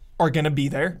bought are going to be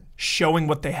there, showing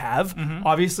what they have.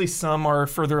 Obviously, some are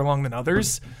further along than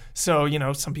others. So,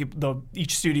 some people,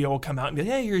 each studio will come out and be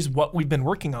like, hey, here's what we've been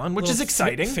working on, which is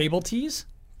exciting. Fable tease?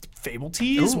 Fable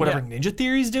tease, whatever Ninja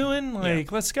Theory's doing,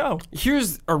 let's go.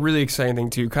 Here's a really exciting thing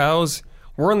too, Kyle's.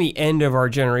 We're on the end of our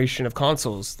generation of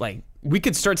consoles. Like, we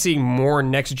could start seeing more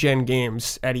next-gen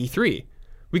games at E3.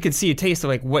 We could see a taste of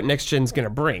like what next gen's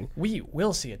gonna bring. We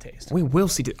will see a taste. We will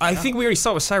see. I think we already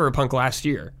saw with Cyberpunk last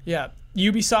year. Yeah.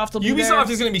 Ubisoft will be there. Ubisoft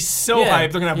is going to be so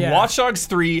hyped. They're going to have Watch Dogs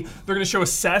 3. They're going to show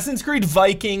Assassin's Creed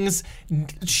Vikings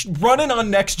running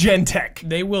on next-gen tech.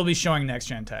 They will be showing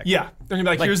next-gen tech. Yeah. They're going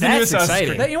to be like, here's the new that's Assassin's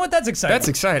exciting. Creed. You know what? That's exciting. That's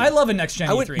exciting. I love a next-gen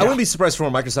I E3. wouldn't be surprised for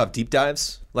more Microsoft deep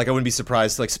dives. Like, I wouldn't be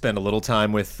surprised to like spend a little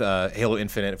time with Halo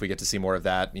Infinite if we get to see more of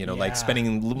that. Like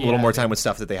spending a little more time with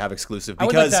stuff that they have exclusive. I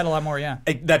Because would like that a lot more, yeah.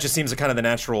 that just seems like kind of the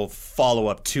natural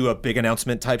follow-up to a big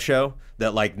announcement type show.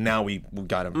 That like now we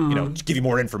got to give you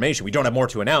more information. We don't have more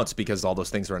to announce because all those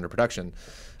things are under production.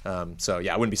 So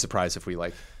yeah, I wouldn't be surprised if we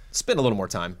like spend a little more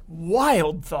time.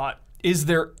 Wild thought. Is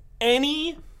there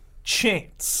any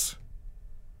chance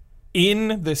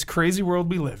in this crazy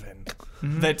world we live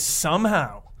in that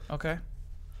somehow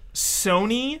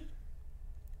Sony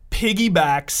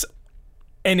piggybacks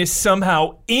and is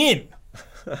somehow in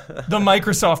the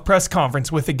Microsoft press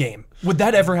conference with a game? Would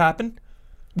that ever happen?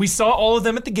 We saw all of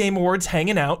them at the Game Awards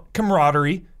hanging out,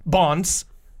 camaraderie, bonds.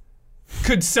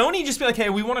 Could Sony just be like, hey,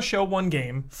 we want to show one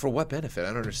game? For what benefit? I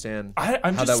don't understand.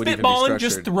 I'm how just that would even be spitballing,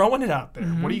 just structured. throwing it out there.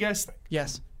 What do you guys think?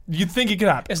 Yes. You think it could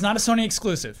happen? It's not a Sony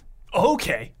exclusive.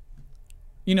 Okay.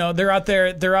 They're out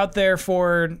there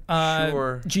for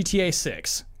Sure. GTA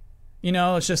 6.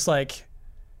 It's just like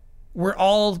we're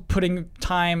all putting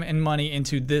time and money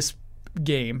into this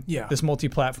game, this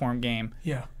multi-platform game.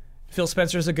 Yeah. Phil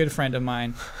Spencer's a good friend of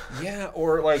mine. Yeah,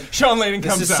 or like Sean Layden comes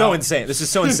out. This is so insane. This is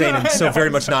so insane and so very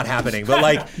much not happening. But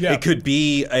like, it could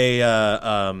be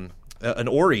an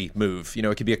Ori move.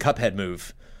 It could be a Cuphead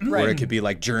move. Or it could be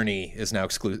like Journey is now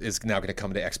going to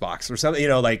come to Xbox or something.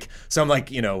 Like some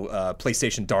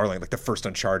PlayStation darling, like the first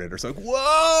Uncharted or something.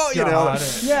 Whoa,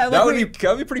 Yeah, that would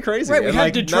be pretty crazy. Right, we and had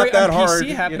like Detroit not that on hard,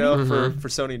 PC happening. for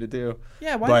Sony to do.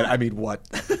 Yeah, why But not? I mean, what?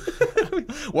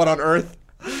 What on earth?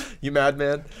 You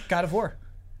madman? God of War.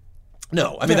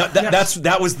 No, I mean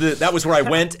that was where I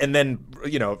went, and then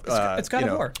It's God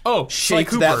of War. Oh,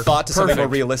 shaped Sly that Cooper. thought to something more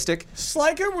Perfect. realistic.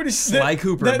 Sly Cooper. Sly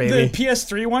Cooper, the baby.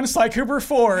 PS3 one, Sly Cooper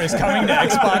 4, is coming to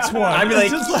Xbox One. I'd be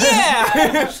like, It's just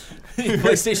yeah.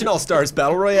 PlayStation All Stars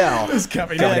Battle Royale. It's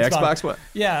coming to Coming to Xbox. Xbox One.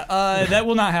 Yeah, that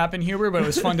will not happen, Huber, but it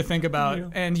was fun to think about.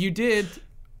 And you did.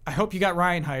 I hope you got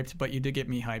Ryan hyped, but you did get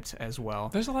me hyped as well.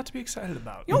 There's a lot to be excited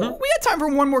about. You know, we had time for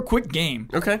one more quick game.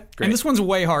 Okay, great. And this one's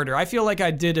way harder. I feel like I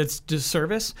did its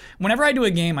disservice. Whenever I do a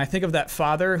game, I think of that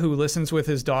father who listens with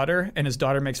his daughter, and his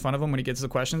daughter makes fun of him when he gets the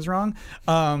questions wrong.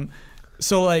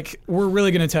 So, like, we're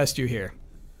really going to test you here.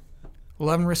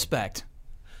 Love and respect.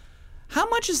 How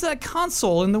much is that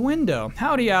console in the window?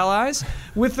 Howdy, allies.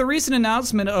 With the recent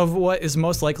announcement of what is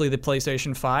most likely the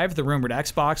PlayStation 5, the rumored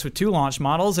Xbox with 2 launch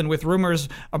models, and with rumors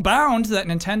abound that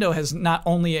Nintendo has not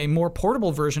only a more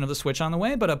portable version of the Switch on the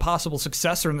way, but a possible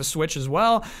successor in the Switch as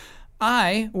well,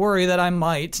 I worry that I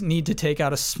might need to take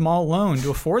out a small loan to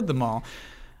afford them all.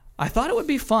 I thought it would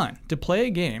be fun to play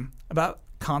a game about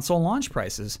console launch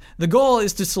prices. The goal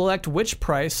is to select which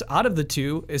price out of the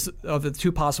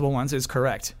two possible ones is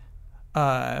correct.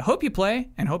 Hope you play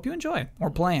and hope you enjoy or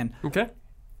playing. Okay.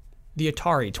 The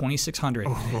Atari 2600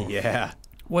 Yeah.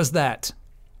 was that.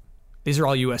 These are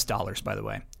all US dollars, by the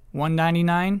way.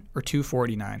 $199 or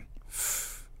 $249.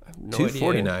 No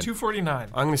 $249. idea. $249.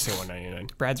 I'm gonna say $199.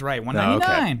 Brad's right. $199. Oh,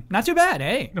 okay. Not too bad.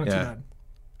 Hey, Not too Yeah. bad.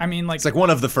 I mean, like, It's like one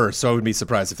of the first, so I would be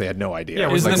surprised if they had no idea. Yeah,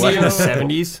 It was was like, the what? Neo-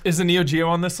 70s. Is the Neo Geo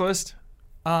on this list?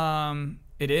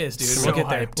 it is, dude. So We'll get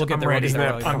there. hyped. We'll get I'm there. ready. We'll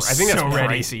get there. I'm I think that's so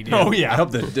ready. pricey, dude. Oh yeah. I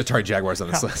hope the Atari Jaguar's on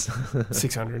this list.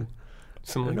 600.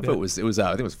 Something I like don't know that. if it was I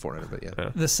think it was 400, but yeah.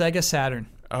 The Sega Saturn.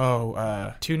 Oh,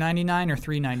 $299 or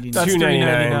 $399? That's $299.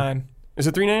 $399. Is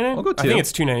it $399? I'll go I two. think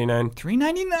it's $299.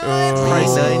 $399.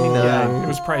 Yeah, it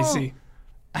was pricey.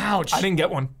 Ouch. I didn't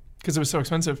get one because it was so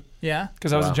expensive. Yeah.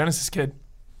 Because I was a Genesis kid,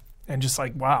 and just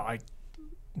like, wow,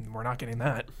 we're not getting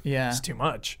that. Yeah. It's too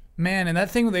much. Man, and that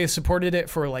thing, they supported it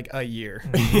for like a year.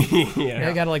 Yeah.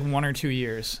 They got like 1 or 2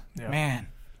 years. Yeah. Man,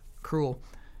 cruel.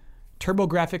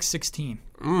 TurboGrafx 16.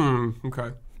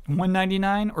 Okay.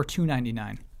 $199 or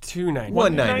 $299? $299. $199.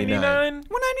 $199.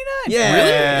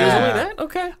 Yeah. It was only that?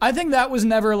 Okay. I think that was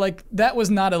never like that was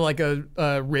not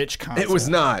a rich console. It was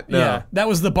not. No. Yeah, that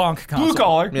was the bonk console. Blue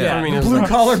collar. Yeah. I mean, it was Blue like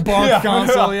collar bonk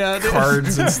console. Yeah,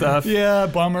 cards and stuff. yeah,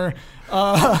 bummer.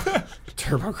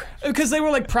 TurboGrafx. Because they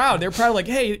were like proud. They were proud, like,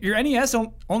 hey, your NES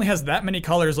only has that many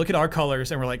colors. Look at our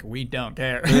colors, and we're like, we don't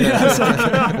care. It's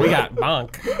like, We got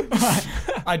bonk.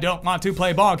 I don't want to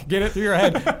play bonk. Get it through your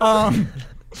head.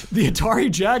 The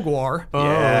Atari Jaguar,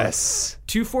 Yes.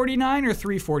 $249 or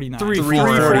 $349?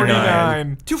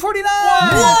 $349.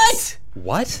 $249. What?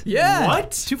 What? Yeah.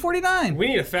 What? $249. We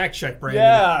need a fact check, Brandon.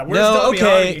 Yeah. Where's No, Damiani?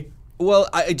 okay. Well,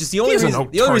 I just the only doesn't reason know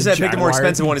the only reason I picked the more Jaguar.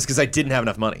 expensive one is because I didn't have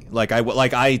enough money. Like I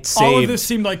saved. All of this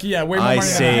seemed like way more money I than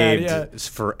saved I had. Yeah.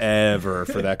 forever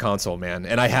for that console, man.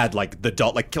 And I had like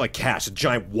like cash, a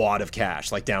giant wad of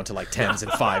cash, like down to like 10s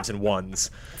and 5s and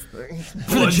 1s. For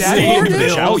the Jaguar,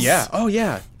 dude? Oh yeah, oh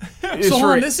yeah, So hold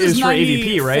on, this is for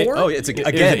AVP, right? 94? oh it's It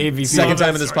again is AVP. second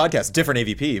time Oh, in this that's podcast, different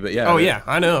AVP, but yeah. Oh, yeah,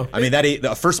 I know. I mean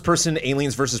the first person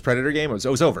Aliens versus Predator game was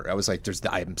over. I was like,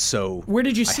 I'm so. Where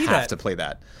did you see I have that? to play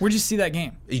that. Where'd you see that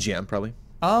game? EGM probably.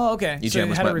 Oh, okay. So EGM you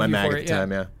was had a my review mag for at it, the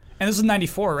time. Yeah. And this was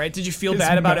 94, right? Did you feel His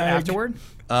bad about it mag. afterward?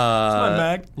 My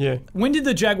mag. Yeah. When did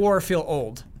the Jaguar feel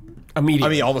old? Immediately. I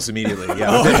mean, almost immediately.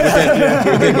 Yeah,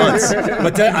 within months.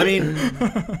 But I mean,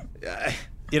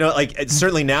 you know, like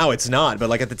certainly now it's not, but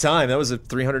like at the time, that was a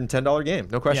 $310 game,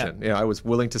 no question. Yeah. Yeah, I was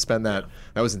willing to spend that.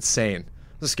 That was insane. It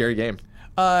was a scary game.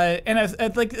 And I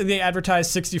think they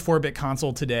advertised 64-bit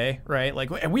console today, right? Like,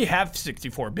 and we have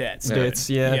 64 bits. Bits,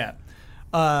 yeah.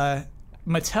 Yeah.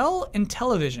 Mattel and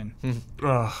Television,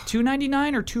 Ugh.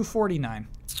 $299 or $249?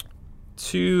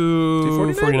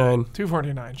 $249.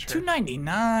 $249. Sure.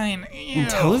 $299.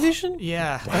 Television?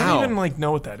 Yeah. I don't even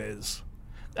know what that is.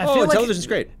 I Oh, feel like television's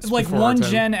great. it's like before one our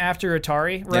time. gen after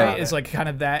Atari, right? Yeah. Is like kind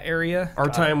of that area. Our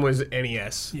time was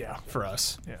NES. Yeah. For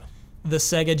us. Yeah. The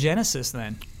Sega Genesis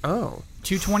then. Oh.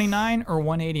 $229 or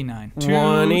 $189?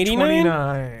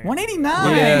 $189? $189. $189.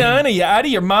 Yeah. Are you out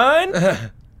of your mind?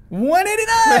 $189.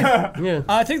 Yeah.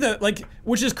 I think that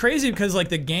which is crazy because like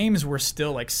the games were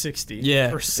still like 60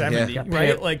 Yeah. or 70, Yeah. right?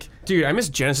 Yeah. Like Dude, I miss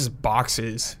Genesis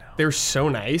boxes. They were so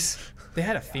nice. they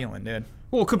had a feeling, dude.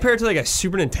 Well, compared to like a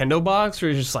Super Nintendo box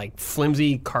where it's just like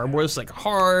flimsy cardboard, it's like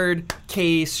hard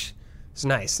case. It's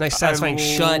nice. Nice, satisfying I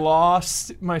shut.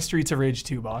 lost my Streets of Rage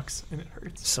 2 box, and it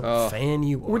hurts. Some fan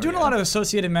you are. We're doing a lot of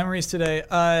associated memories today.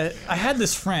 I had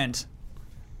this friend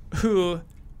who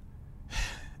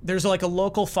there's like a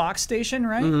local Fox station,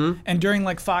 right? And during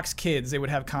like Fox Kids, they would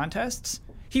have contests.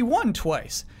 He won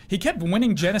twice. he kept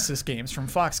winning Genesis games from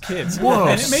Fox Kids. Whoa,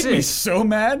 and it made me sick. so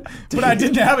mad. But I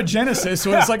didn't have a Genesis,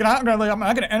 so it's like I'm not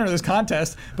going to enter this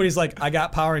contest. But he's like, I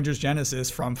got Power Rangers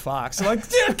Genesis from Fox. I'm like,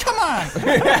 dude, come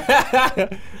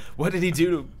on. What did he do?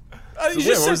 You What was the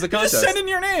you just contest? send in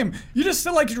your name. You just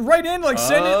like write in like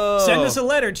send us a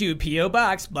letter to P.O.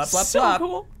 Box blah blah So blah.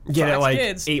 cool. Get it Fox like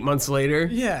Kids. 8 months later.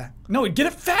 Yeah. No, get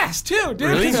it fast too, dude.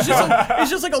 Really? It's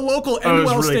just like a local Oh, it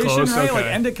was Endwell really station, close? right? Okay. Like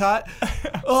Endicott.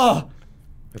 Oh,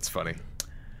 That's funny.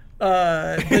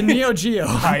 the Neo Geo.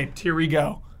 All right, here we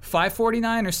go.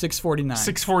 $549 or $649?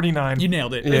 $649. You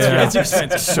nailed it. Yeah. It's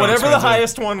expensive. Whatever the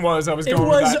highest one was, I was It going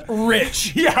was with that.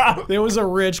 rich. Yeah. It was a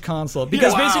rich console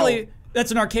because Wow. basically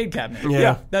that's an arcade cabinet.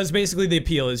 Yeah. That was basically the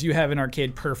appeal is you have an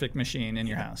arcade perfect machine in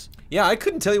your house. Yeah, I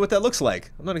couldn't tell you what that looks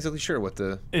like. I'm not exactly sure what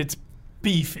the. It's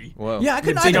beefy. Whoa. Yeah, I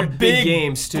couldn't big- either. big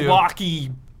games, too.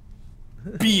 blocky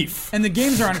beef. And the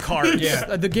games are on cards.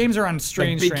 Yeah. The games are on Like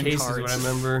strange, big strange cases, cards. what I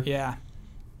remember. Yeah.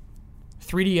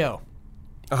 3DO.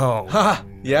 Oh. Ha!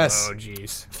 Yes. Oh,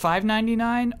 jeez.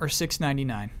 $5.99 or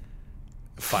 $6.99?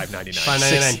 $5.99.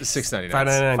 $5.99. $6.99.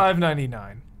 $5.99.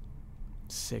 $5.99.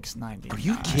 $6.99.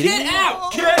 You kidding? Get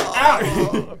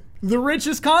out! The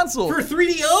richest console For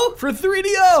 3DO? for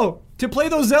 3DO to play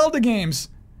those Zelda games.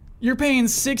 You're paying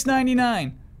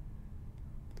 $6.99.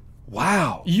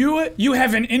 Wow. You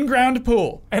have an in-ground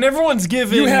pool. And everyone's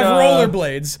giving. You have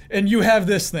rollerblades, and you have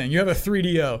this thing. You have a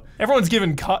 3DO. Everyone's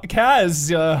giving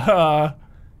Kaz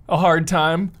a hard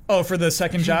time. Oh, for the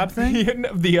second job thing?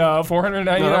 The $499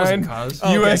 No, that wasn't Kaz.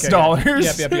 Oh, okay, US okay.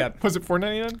 dollars. Yep. Was it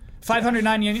 $499?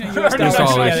 $509 US $509 dollars.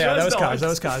 dollars. Yeah, that was US Kaz. That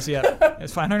was Kaz. Yeah,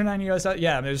 it's $509 US dollars.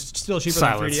 Yeah, it was still cheaper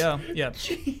Silence. than 3DO.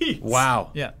 Yeah,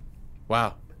 Wow. yeah,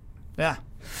 Wow. yeah.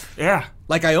 Yeah.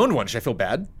 Like I owned one. Should I feel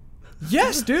bad?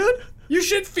 Yes, dude. You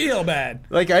should feel bad.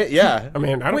 Like yeah. I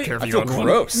mean, I don't Wait, care if I you feel own one.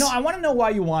 gross. No, I want to know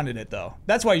why you wanted it though.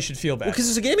 That's why you should feel bad. Because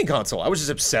it's a gaming console. I was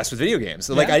just obsessed with video games.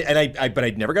 Like Yeah. but I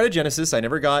never got a Genesis. I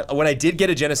never got. When I did get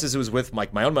a Genesis, it was with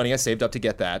like my own money. I saved up to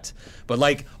get that. But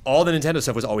like all the Nintendo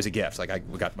stuff was always a gift. Like I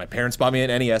got my parents bought me an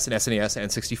NES, an SNES, and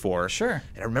 64. Sure.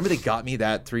 And I remember they got me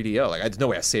that 3DO. Like there's no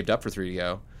way I saved up for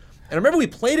 3DO. And I remember we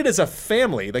played it as a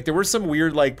family. Like there were some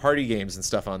weird like party games and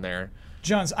stuff on there.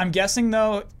 Jones, I'm guessing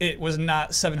though it was not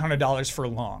 $700 for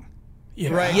long. Yeah.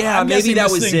 Right? Yeah, I'm maybe guessing that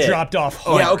this was thing it. dropped off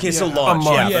Yeah, hard. okay, so launch,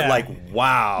 month. yeah, Yeah. but like,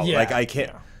 wow, Yeah. like I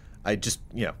can't, I just,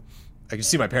 I can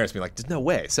see my parents being like, "There's no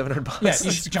way, $700 Yeah,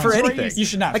 you should- for Jones, anything." you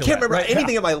should not I feel can't that, remember right?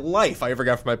 anything in my life I ever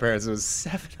got from my parents. It was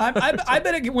 $700. I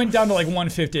bet it went down to like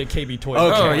 150 at KB Toys.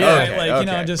 Okay, Oh, yeah. Right? Like you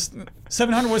know, okay. just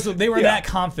 700 was they were that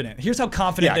confident. Here's how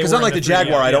confident Yeah, they were. because unlike in the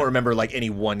Jaguar, 3DO. I don't remember like any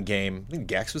one game. I think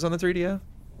Gex was on the 3DO.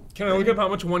 Can I look up how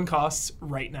much one costs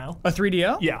right now? A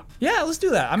 3DO? Yeah. Yeah, let's do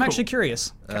that. I'm actually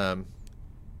curious.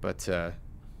 But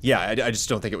yeah, I just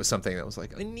don't think it was something that was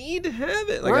like I need to have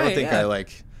it. Like I Right, don't think yeah. I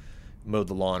like mowed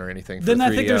the lawn or anything. For Then 3DO.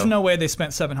 I think there's no way they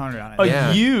spent 700 on it. A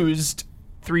Yeah. used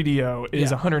 3DO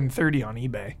is Yeah. $130 on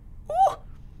eBay.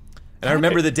 And I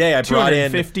remember the day I brought in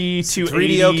 250,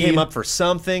 3DO came up for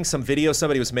something, some video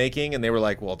somebody was making, and they were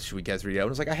like, "Well, should we get 3DO?" And I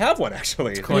was like, "I have one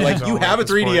actually." And they're like, collector's "You item have a at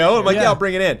this point. 3DO?" I'm like, Yeah. "Yeah, I'll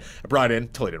bring it in." I brought it in,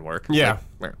 totally didn't work. Yeah.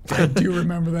 Like, I do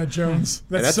remember that, Jones.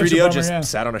 and That's that such a 3DO bummer, just yeah.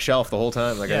 sat on a shelf the whole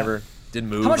time. Like I Yeah. never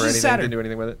didn't move How much or is anything. Saturn? Didn't do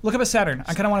anything with it. Look up a Saturn.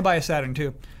 I kind of want to buy a Saturn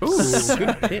too.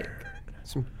 Good pick.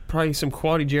 Probably some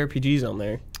quality JRPGs on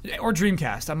there. Or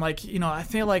Dreamcast. I'm like, I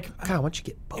feel like God, why don't you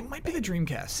get both? it might be the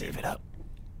Dreamcast. Save it up.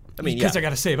 I mean, Because yeah. I got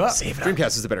to save up. Dreamcast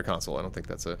is the better console. I don't think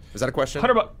that's a. Is that a question?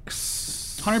 $100.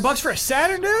 $100 for a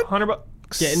Saturn, dude? $100.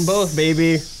 Getting both,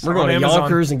 baby. We're going on to Amazon.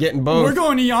 Yonkers and getting both. We're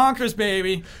going to Yonkers,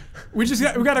 baby. We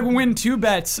got to win 2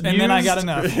 bets, and then I got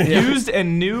enough. Used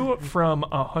and new from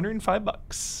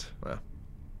 $105 Wow.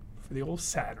 for the old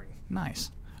Saturn.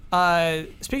 Nice.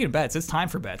 Speaking of bets, it's time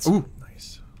for bets. Ooh.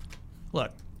 Nice.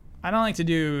 Look, I don't like to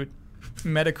do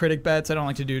Metacritic bets. I don't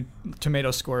like to do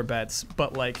tomato score bets.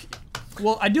 But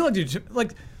I do like to do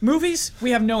movies.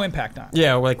 We have no impact on.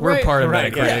 Yeah, like we're Right, part of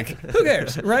right, Metacritic. yeah. Who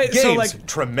cares, right? Games,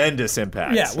 tremendous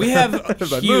impact. Yeah, we have a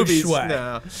But huge movies, swag.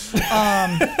 no.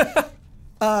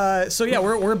 So yeah,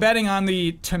 we're betting on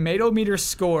the tomato meter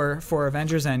score for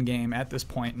Avengers Endgame at this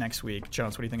point next week.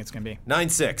 Jones, what do you think it's going to be?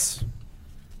 9.6.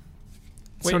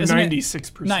 So isn't it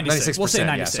 96%. 96. We'll say 96%,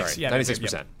 96. yeah, sorry.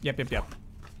 Yeah, 96%. Yep.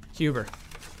 Huber.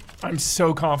 I'm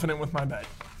so confident with my bet.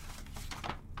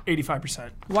 85%.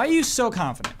 Why are you so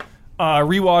confident?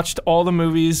 Rewatched all the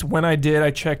movies. When I did,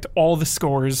 I checked all the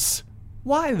scores.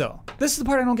 Why though? This is the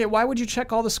part I don't get. Why would you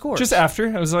check all the scores? Just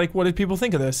after, I was like, what did people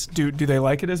think of this? Do they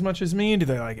like it as much as me? Do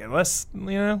they like it less?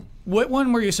 What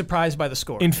one were you surprised by the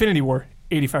score? Infinity War,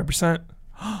 85%.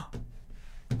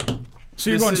 So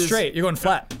you're This going is- straight. You're going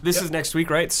flat. This is next week,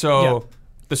 right? So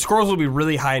The scrolls will be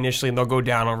really high initially, and they'll go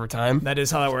down over time. That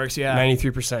is how that works, yeah.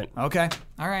 93%. Okay,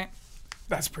 all right.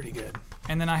 That's pretty good.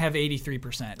 And then I have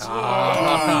 83%.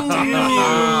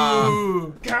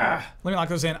 Let me lock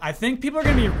those in. I think people are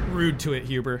going to be rude to it,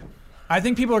 Huber. I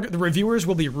think the reviewers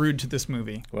will be rude to this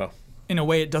movie Well, in a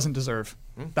way it doesn't deserve.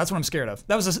 That's what I'm scared of.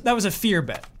 That was a fear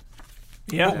bet.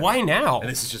 Yeah. But why now? and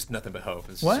this is just nothing but hope.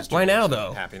 This is What? just Why now, dreams and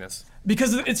though? Happiness.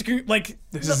 Because it's like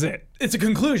This is it. it's a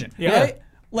conclusion, Yeah. right?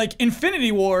 Like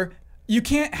Infinity War, you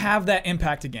can't have that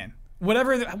impact again.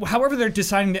 However they're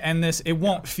deciding to end this, it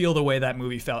won't feel the way that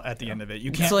movie felt at the end of it.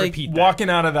 You can't like repeat that. Walking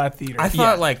out of that theater. I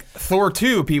thought like Thor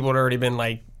 2 people had already been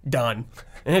like done.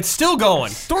 And it's still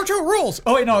going. Thor 2 rules.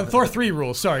 Oh wait, no, Thor 3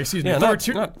 rules. Sorry, excuse me. Yeah,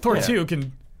 Thor not- 2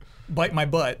 can bite my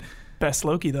butt. Best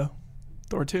Loki though.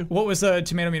 Thor 2. What was the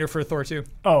tomato meter for Thor 2?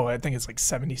 Oh, I think it's like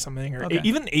 70 something or Okay.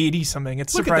 even 80 something.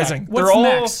 It's Look at that. surprising. What's They're all the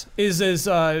max? Is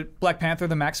Black Panther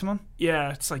the maximum?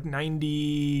 Yeah, it's like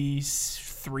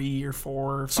 93 or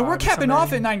 4 or 5. So we're or capping something.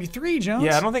 off at 93, Jones.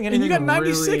 Yeah, I don't think And you got anything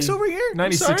 96 really- over here.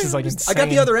 96 is like I insane. got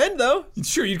the other end though.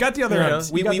 Sure, you got the other end.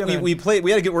 We played.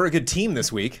 We're a good team this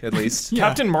week at least. Yeah.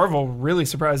 Captain Marvel really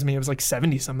surprised me. It was like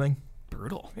 70 something.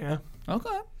 Brutal. Yeah.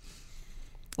 Okay.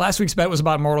 Last week's bet was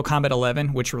about Mortal Kombat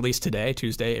 11, which released today,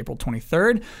 Tuesday, April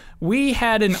 23rd. We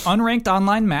had an unranked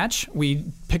online match. We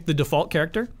picked the default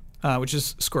character, which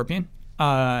is Scorpion.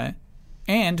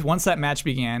 And once that match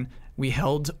began, we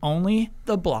held only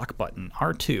the block button,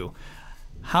 R2.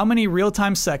 How many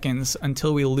real-time seconds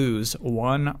until we lose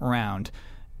one round?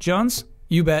 Jones,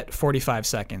 you bet 45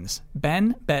 seconds.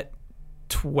 Ben bet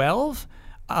 12.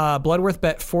 Bloodworth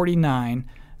bet 49.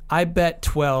 I bet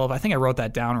 12. I think I wrote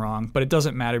that down wrong, but it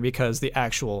doesn't matter because the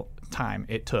actual time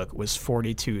it took was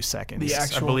 42 seconds. The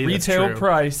actual believe that's retail true.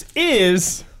 price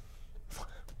is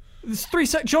It's 3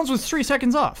 Jones was 3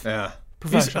 seconds off. Yeah.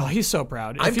 He's so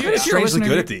proud. I'm If kinda if you're strangely listening,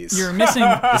 good at these. You're missing.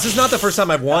 This is not the first time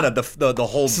I've won the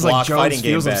whole This is like block Jones fighting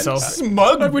game feels bet. himself.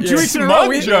 smug. With 2 weeks in a row,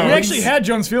 we actually had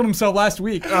Jones field himself last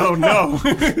week. Oh no.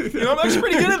 I'm actually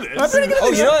pretty good at this. I'm pretty good at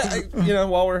Oh, this. you know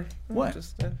what? While we're What?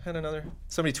 just had another.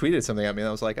 Somebody tweeted something at me, and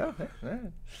I was like, oh, hey, all right.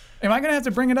 Am I going to have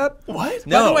to bring it up? What? By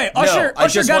No, the way, no, Usher I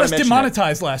just got wanna us mention it.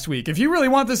 demonetized last week. If you really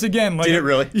want this again, like, Did it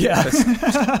really? Yeah.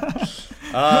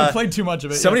 I played too much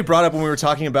of it. Somebody brought up when we were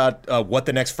talking about what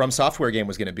the next From Software game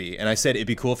was going to be, and I said it'd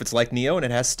be cool if it's like Neo and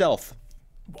it has stealth.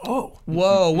 Whoa.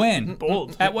 Whoa, when?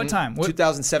 Bold. At what time?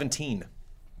 2017.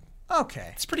 Okay.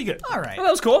 It's pretty good. All right. That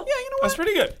was cool. Yeah, you know what? That's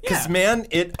pretty good. Because man,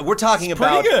 we're talking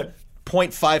about Pretty good.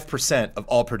 0.5% of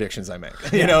all predictions I make.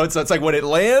 You know, it's like when it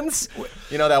lands.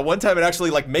 You know, that one time it actually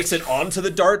like makes it onto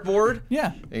the dartboard.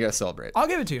 Yeah. You gotta celebrate. I'll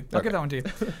give it to you. I'll give that one to you.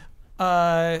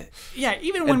 Yeah,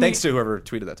 even when And thanks to whoever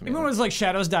tweeted that to me. even when it was like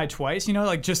Shadows Die Twice, you know,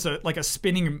 like just a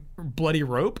spinning bloody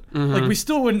rope. Like we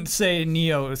still wouldn't say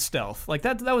Neo is stealth. Like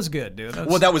that was good, dude.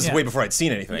 Well, that was yeah. way before I'd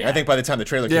seen anything. Yeah. I think by the time the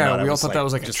trailer came out, Yeah, we I all was thought that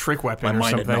was like a just- trick weapon my or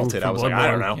mind had something. melted. for I was like, I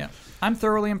don't Bloodborne. know. Yeah. I'm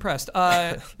thoroughly impressed.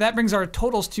 That brings our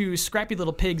totals to Scrappy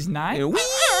Little Pigs 9.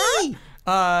 Whee!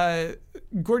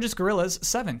 Gorgeous Gorillas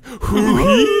 7.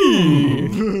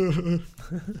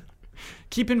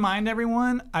 Keep in mind,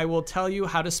 everyone, I will tell you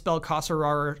how to spell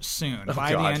Kasurar soon by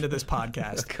the God. end of this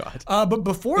podcast. God. But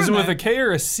before Is it that, with a K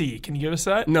or a C? Can you give us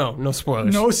that? No, no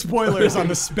spoilers. no spoilers on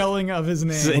the spelling of his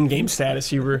This is name. in-game status,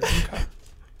 Huber.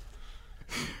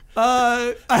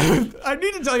 I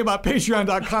need to tell you about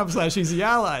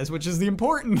patreon.com/easyallies, which is the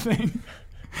important thing.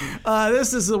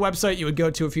 This is the website you would go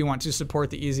to if you want to support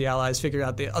the Easy Allies, figure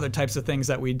out the other types of things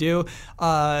that we do.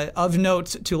 Of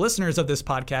note to listeners of this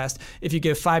podcast, if you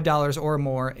give $5 or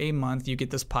more a month, you get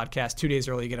this podcast 2 days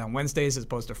early. You get it on Wednesdays as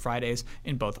opposed to Fridays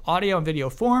in both audio and video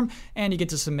form, and you get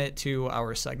to submit to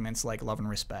our segments like Love and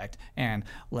Respect and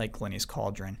like Lenny's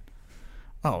Cauldron.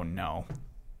 Oh, no.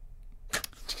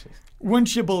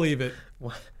 Wouldn't you believe it?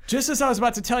 Just as I was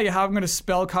about to tell you how I'm going to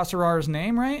spell Kasurar's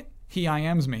name, right? He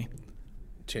I-ams me.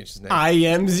 Changed his name.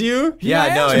 IMs you? yeah,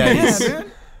 I know. I-ams Yeah, me. he's-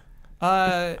 dude.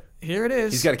 Here it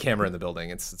is. he's got a camera in the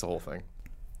building. It's a whole thing.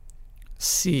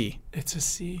 C It's a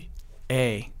C.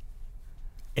 A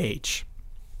H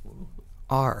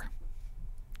R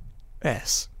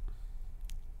S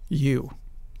U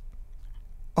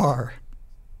R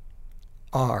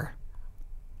R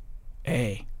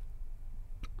A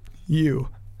U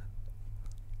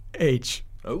H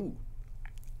Oh,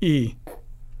 E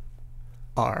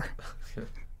R.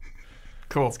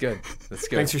 Cool. that's good. That's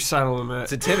good. Thanks for signing on It's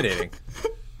that. intimidating.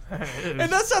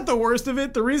 And that's not the worst of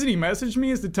it. The reason he messaged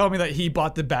me is to tell me that he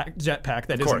bought the jetpack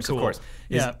that Of course, cool. of course.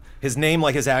 Yeah. His name,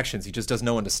 like his actions, he just does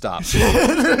know when to stop.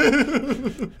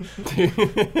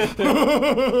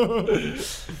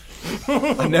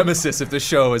 A nemesis, if the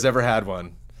show has ever had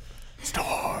one.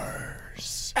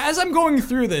 Stars. As I'm going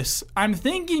through this, I'm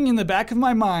thinking in the back of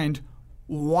my mind,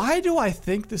 why do I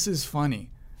think this is funny?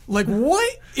 Like,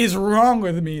 what is wrong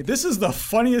with me? This is the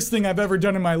funniest thing I've ever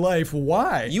done in my life.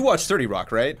 Why? You watched 30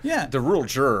 Rock, right? Yeah. The rural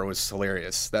juror was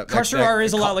hilarious. Carcerar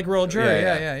is a lot like Rural Juror.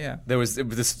 Yeah. There was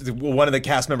one of the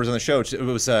cast members on the show. It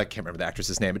was I can't remember the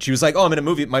actress's name, but she was like, "Oh, I'm in a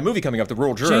movie. My movie coming up, The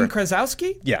Rural Juror." Jane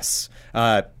Krasowski? Yes.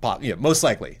 Most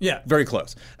likely. Yeah. Very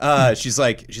close. She's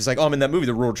like, "Oh, I'm in that movie,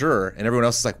 The Rural Juror," and everyone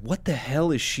else is like, "What the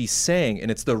hell is she saying?" And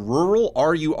it's the rural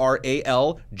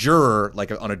RURAL juror,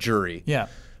 like on a jury. Yeah.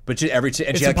 But she would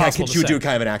do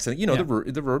kind of an accent,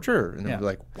 the rural juror, and we're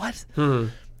like, what?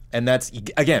 And that's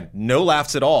again, no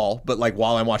laughs at all. But like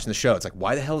while I'm watching the show, it's like,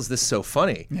 why the hell is this so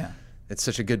funny? Yeah, it's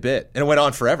such a good bit, and it went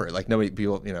on forever. Like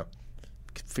people, could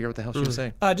figure out what the hell she was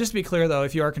saying. Just to be clear, though,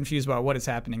 if you are confused about what is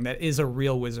happening, that is a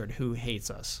real wizard who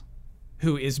hates us,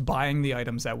 who is buying the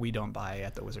items that we don't buy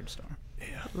at the wizard store.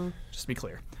 Yeah, just to be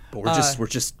clear. But we're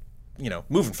just.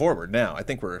 Moving forward now, I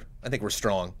think we're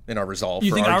strong in our resolve.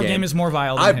 You think our game is more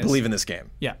vile than I his? believe in this game.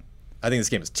 Yeah. I think this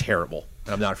game is terrible,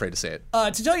 and I'm not afraid to say it.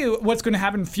 To tell you what's going to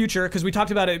happen in the future, because we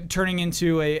talked about it turning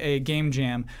into a game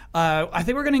jam, I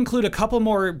think we're going to include a couple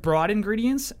more broad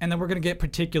ingredients, and then we're going to get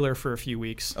particular for a few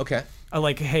weeks. Okay.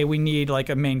 Like, hey, we need like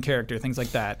a main character, things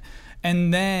like that.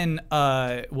 And then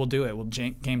we'll do it. We'll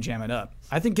game jam it up.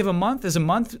 I think give a month. Is a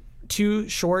month too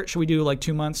short? Should we do like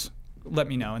 2 months? Let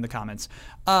me know in the comments.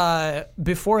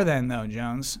 Before then, though,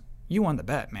 Jones, you won the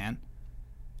bet, man.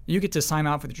 You get to sign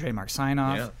off with your trademark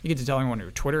sign-off. Yeah. You get to tell everyone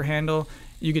your Twitter handle.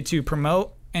 You get to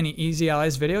promote any Easy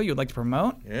Allies video you would like to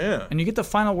promote. Yeah. And you get the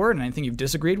final word on anything you've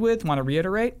disagreed with, want to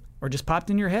reiterate, or just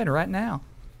popped in your head right now.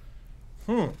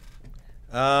 Okay.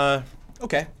 All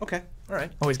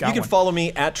right. Always got You can one. follow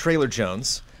me at Trailer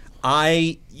Jones.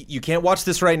 You can't watch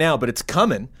this right now, but it's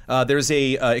coming. There's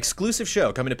a exclusive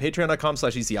show coming to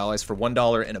patreon.com/Easy Allies for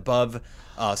 $1 and above.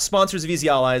 Sponsors of Easy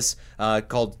Allies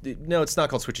it's not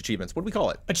called Switch Achievements. What do we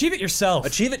call it? Achieve it yourself.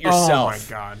 Achieve it yourself. Oh my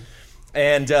god.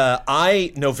 And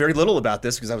I know very little about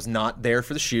this because I was not there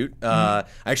for the shoot. I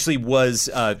actually was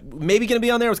maybe going to be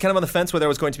on there. I was kind of on the fence whether I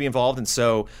was going to be involved. And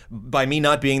so by me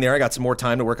not being there, I got some more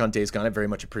time to work on Days Gone. I very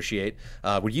much appreciate.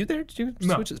 Were you there? Did you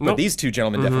switch? But these two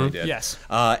gentlemen definitely did. Yes.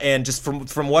 And just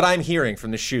from what I'm hearing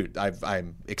from the shoot,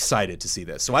 I'm excited to see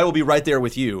this. So I will be right there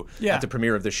with you at the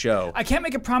premiere of the show. I can't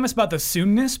make a promise about the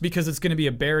soonness because it's going to be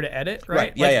a bear to edit, right?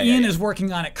 Right. Yeah, like yeah, Ian yeah. is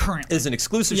working on it currently. It's an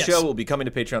exclusive Yes. show. It will be coming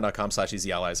to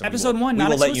patreon.com/Easy Allies. Episode 1, we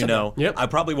not will let you exclusive, know. though. Yep. I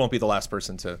probably won't be the last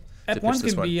person to Ep pitch 1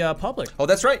 this can one. be public. Oh,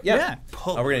 that's right. Yeah. Yeah.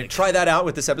 We're going to try that out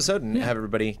with this episode and have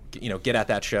everybody, get at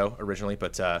that show originally.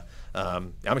 But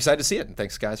I'm excited to see it, and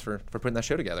thanks, guys, for putting that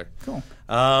show together. Cool.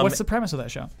 What's the premise of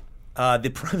that show?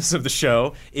 The premise of the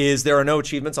show is there are no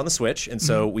achievements on the Switch, and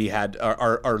so we had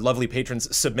our lovely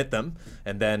patrons submit them,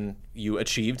 and then you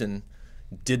achieved and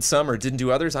did some or didn't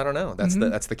do others. I don't know.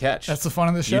 That's the catch. That's the fun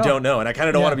of the show. You don't know, and I kind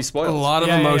of don't want to be A spoiled. lot of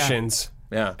Yeah, yeah, yeah. emotions.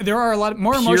 Yeah. There are a lot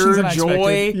more emotions Pure than I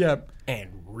joy expected. Yep. and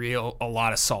a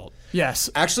lot of salt. Yes.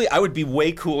 Actually, I would be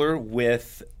way cooler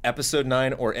with Episode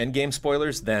 9 or Endgame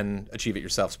spoilers than Achieve It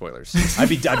Yourself spoilers. I'd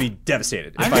be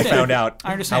devastated if I understand. found out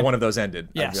I understand. how one of those ended.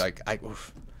 Yes. I'd be like,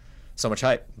 oof. So much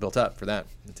hype built up for that.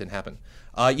 It didn't happen.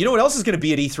 You know what else is going to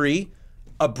be at E3?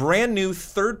 A brand new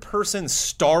third-person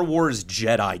Star Wars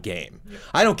Jedi game.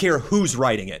 I don't care who's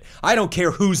writing it. I don't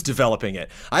care who's developing it.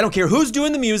 I don't care who's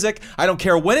doing the music. I don't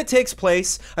care when it takes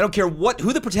place. I don't care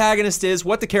who the protagonist is,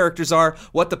 what the characters are,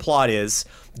 what the plot is.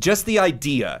 Just the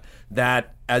idea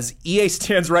that as EA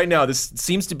stands right now, this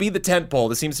seems to be the tentpole.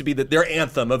 This seems to be their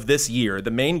anthem of this year,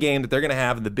 the main game that they're going to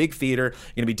have in the big theater.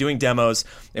 You're going to be doing demos.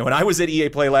 And when I was at EA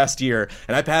Play last year,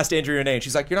 and I passed Andrea Renee, and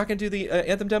she's like, "You're not going to do the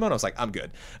anthem demo?" And I was like, "I'm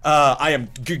good." I am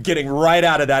getting right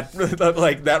out of that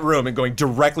that room and going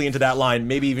directly into that line,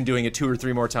 maybe even doing it 2 or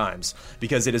 3 more times,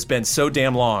 because it has been so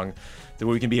damn long that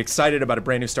we can be excited about a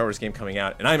brand new Star Wars game coming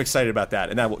out, and I'm excited about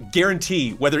that. And that will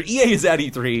guarantee, whether EA is at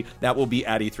E3, that will be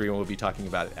at E3, and we'll be talking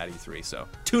about it at E3. So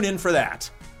tune in for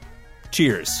that.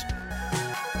 Cheers.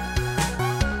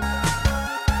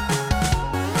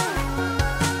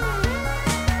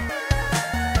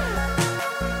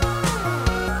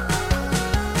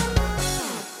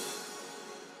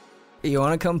 You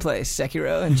want to come play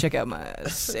Sekiro and check out my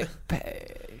sick pay?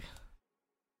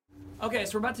 Okay,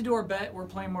 so we're about to do our bet. We're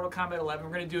playing Mortal Kombat 11.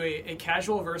 We're going to do a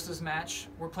casual versus match.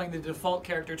 We're playing the default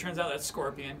character. Turns out that's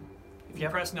Scorpion. If you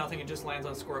press nothing, it just lands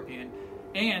on Scorpion.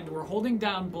 And we're holding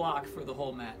down block for the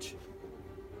whole match.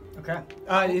 Okay.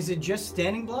 Is it just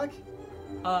standing block?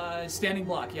 Standing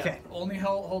block, yeah. Okay. Only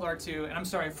hold R2. And I'm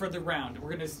sorry, for the round.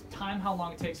 We're going to time how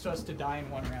long it takes us to die in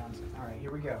one round. All right,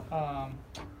 here we go. I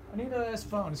need his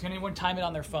phone. Is anyone time it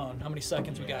on their phone? How many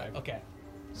seconds we got? Okay.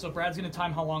 So Brad's gonna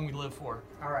time how long we live for.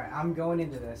 All right, I'm going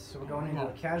into this. So we're going into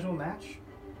a casual match.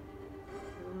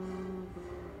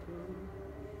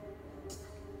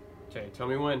 Okay, tell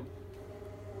me when.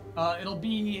 It'll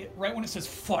be right when it says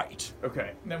fight.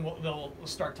 Okay. And then we'll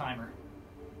start timer.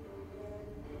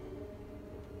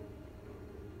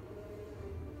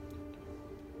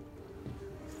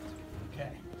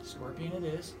 Okay, Scorpion it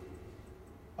is.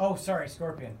 Oh, sorry,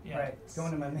 Scorpion. Yeah. Right,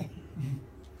 going to my main.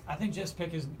 I think just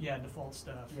pick his default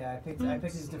stuff. Yeah, I picked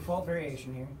his default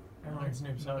variation here. Everything's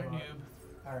noob. Another Another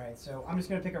noob. All right, so I'm just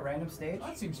gonna pick a random stage.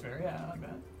 That seems fair. Yeah, I like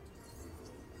that.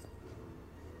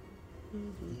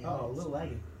 Oh, a little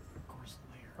laggy. Of course,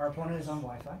 layer. Our opponent is on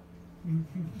Wi-Fi.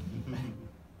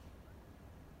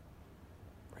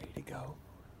 Ready to go.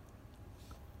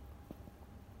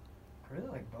 I really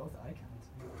like both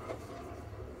icons.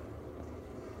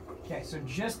 Okay, so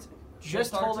just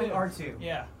holding R2.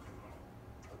 Yeah.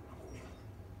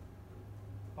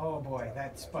 Oh boy,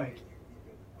 that spike.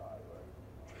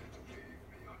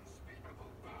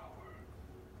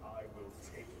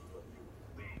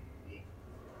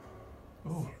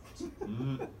 Ooh.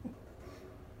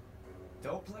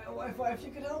 Don't play on Wi-Fi if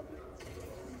you could help.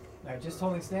 All right, just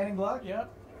holding standing block. Yep.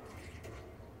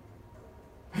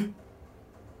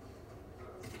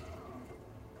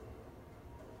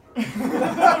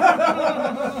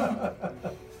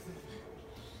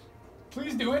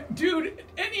 Please do it, dude.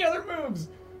 Any other moves?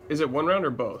 Is it one round or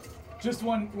both? Just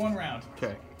one round.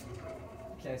 Okay.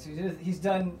 Okay, so he's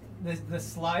done the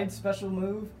slide special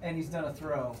move, and he's done a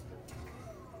throw.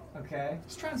 Okay,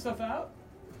 Just trying stuff out.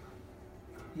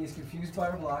 he is confused by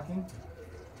our blocking.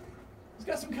 He's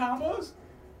got some combos.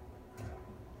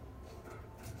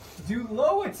 Do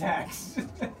low attacks.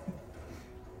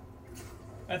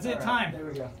 That's All it. right, Time. There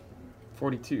we go.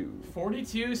 42.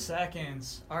 42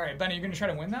 seconds. All right, Benny, you're gonna try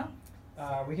to win now.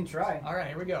 We can try. All right,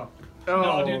 here we go. Oh,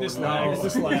 No, dude, this lag.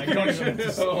 This lag. Don't even.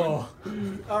 Oh.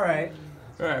 All right.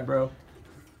 All right, bro.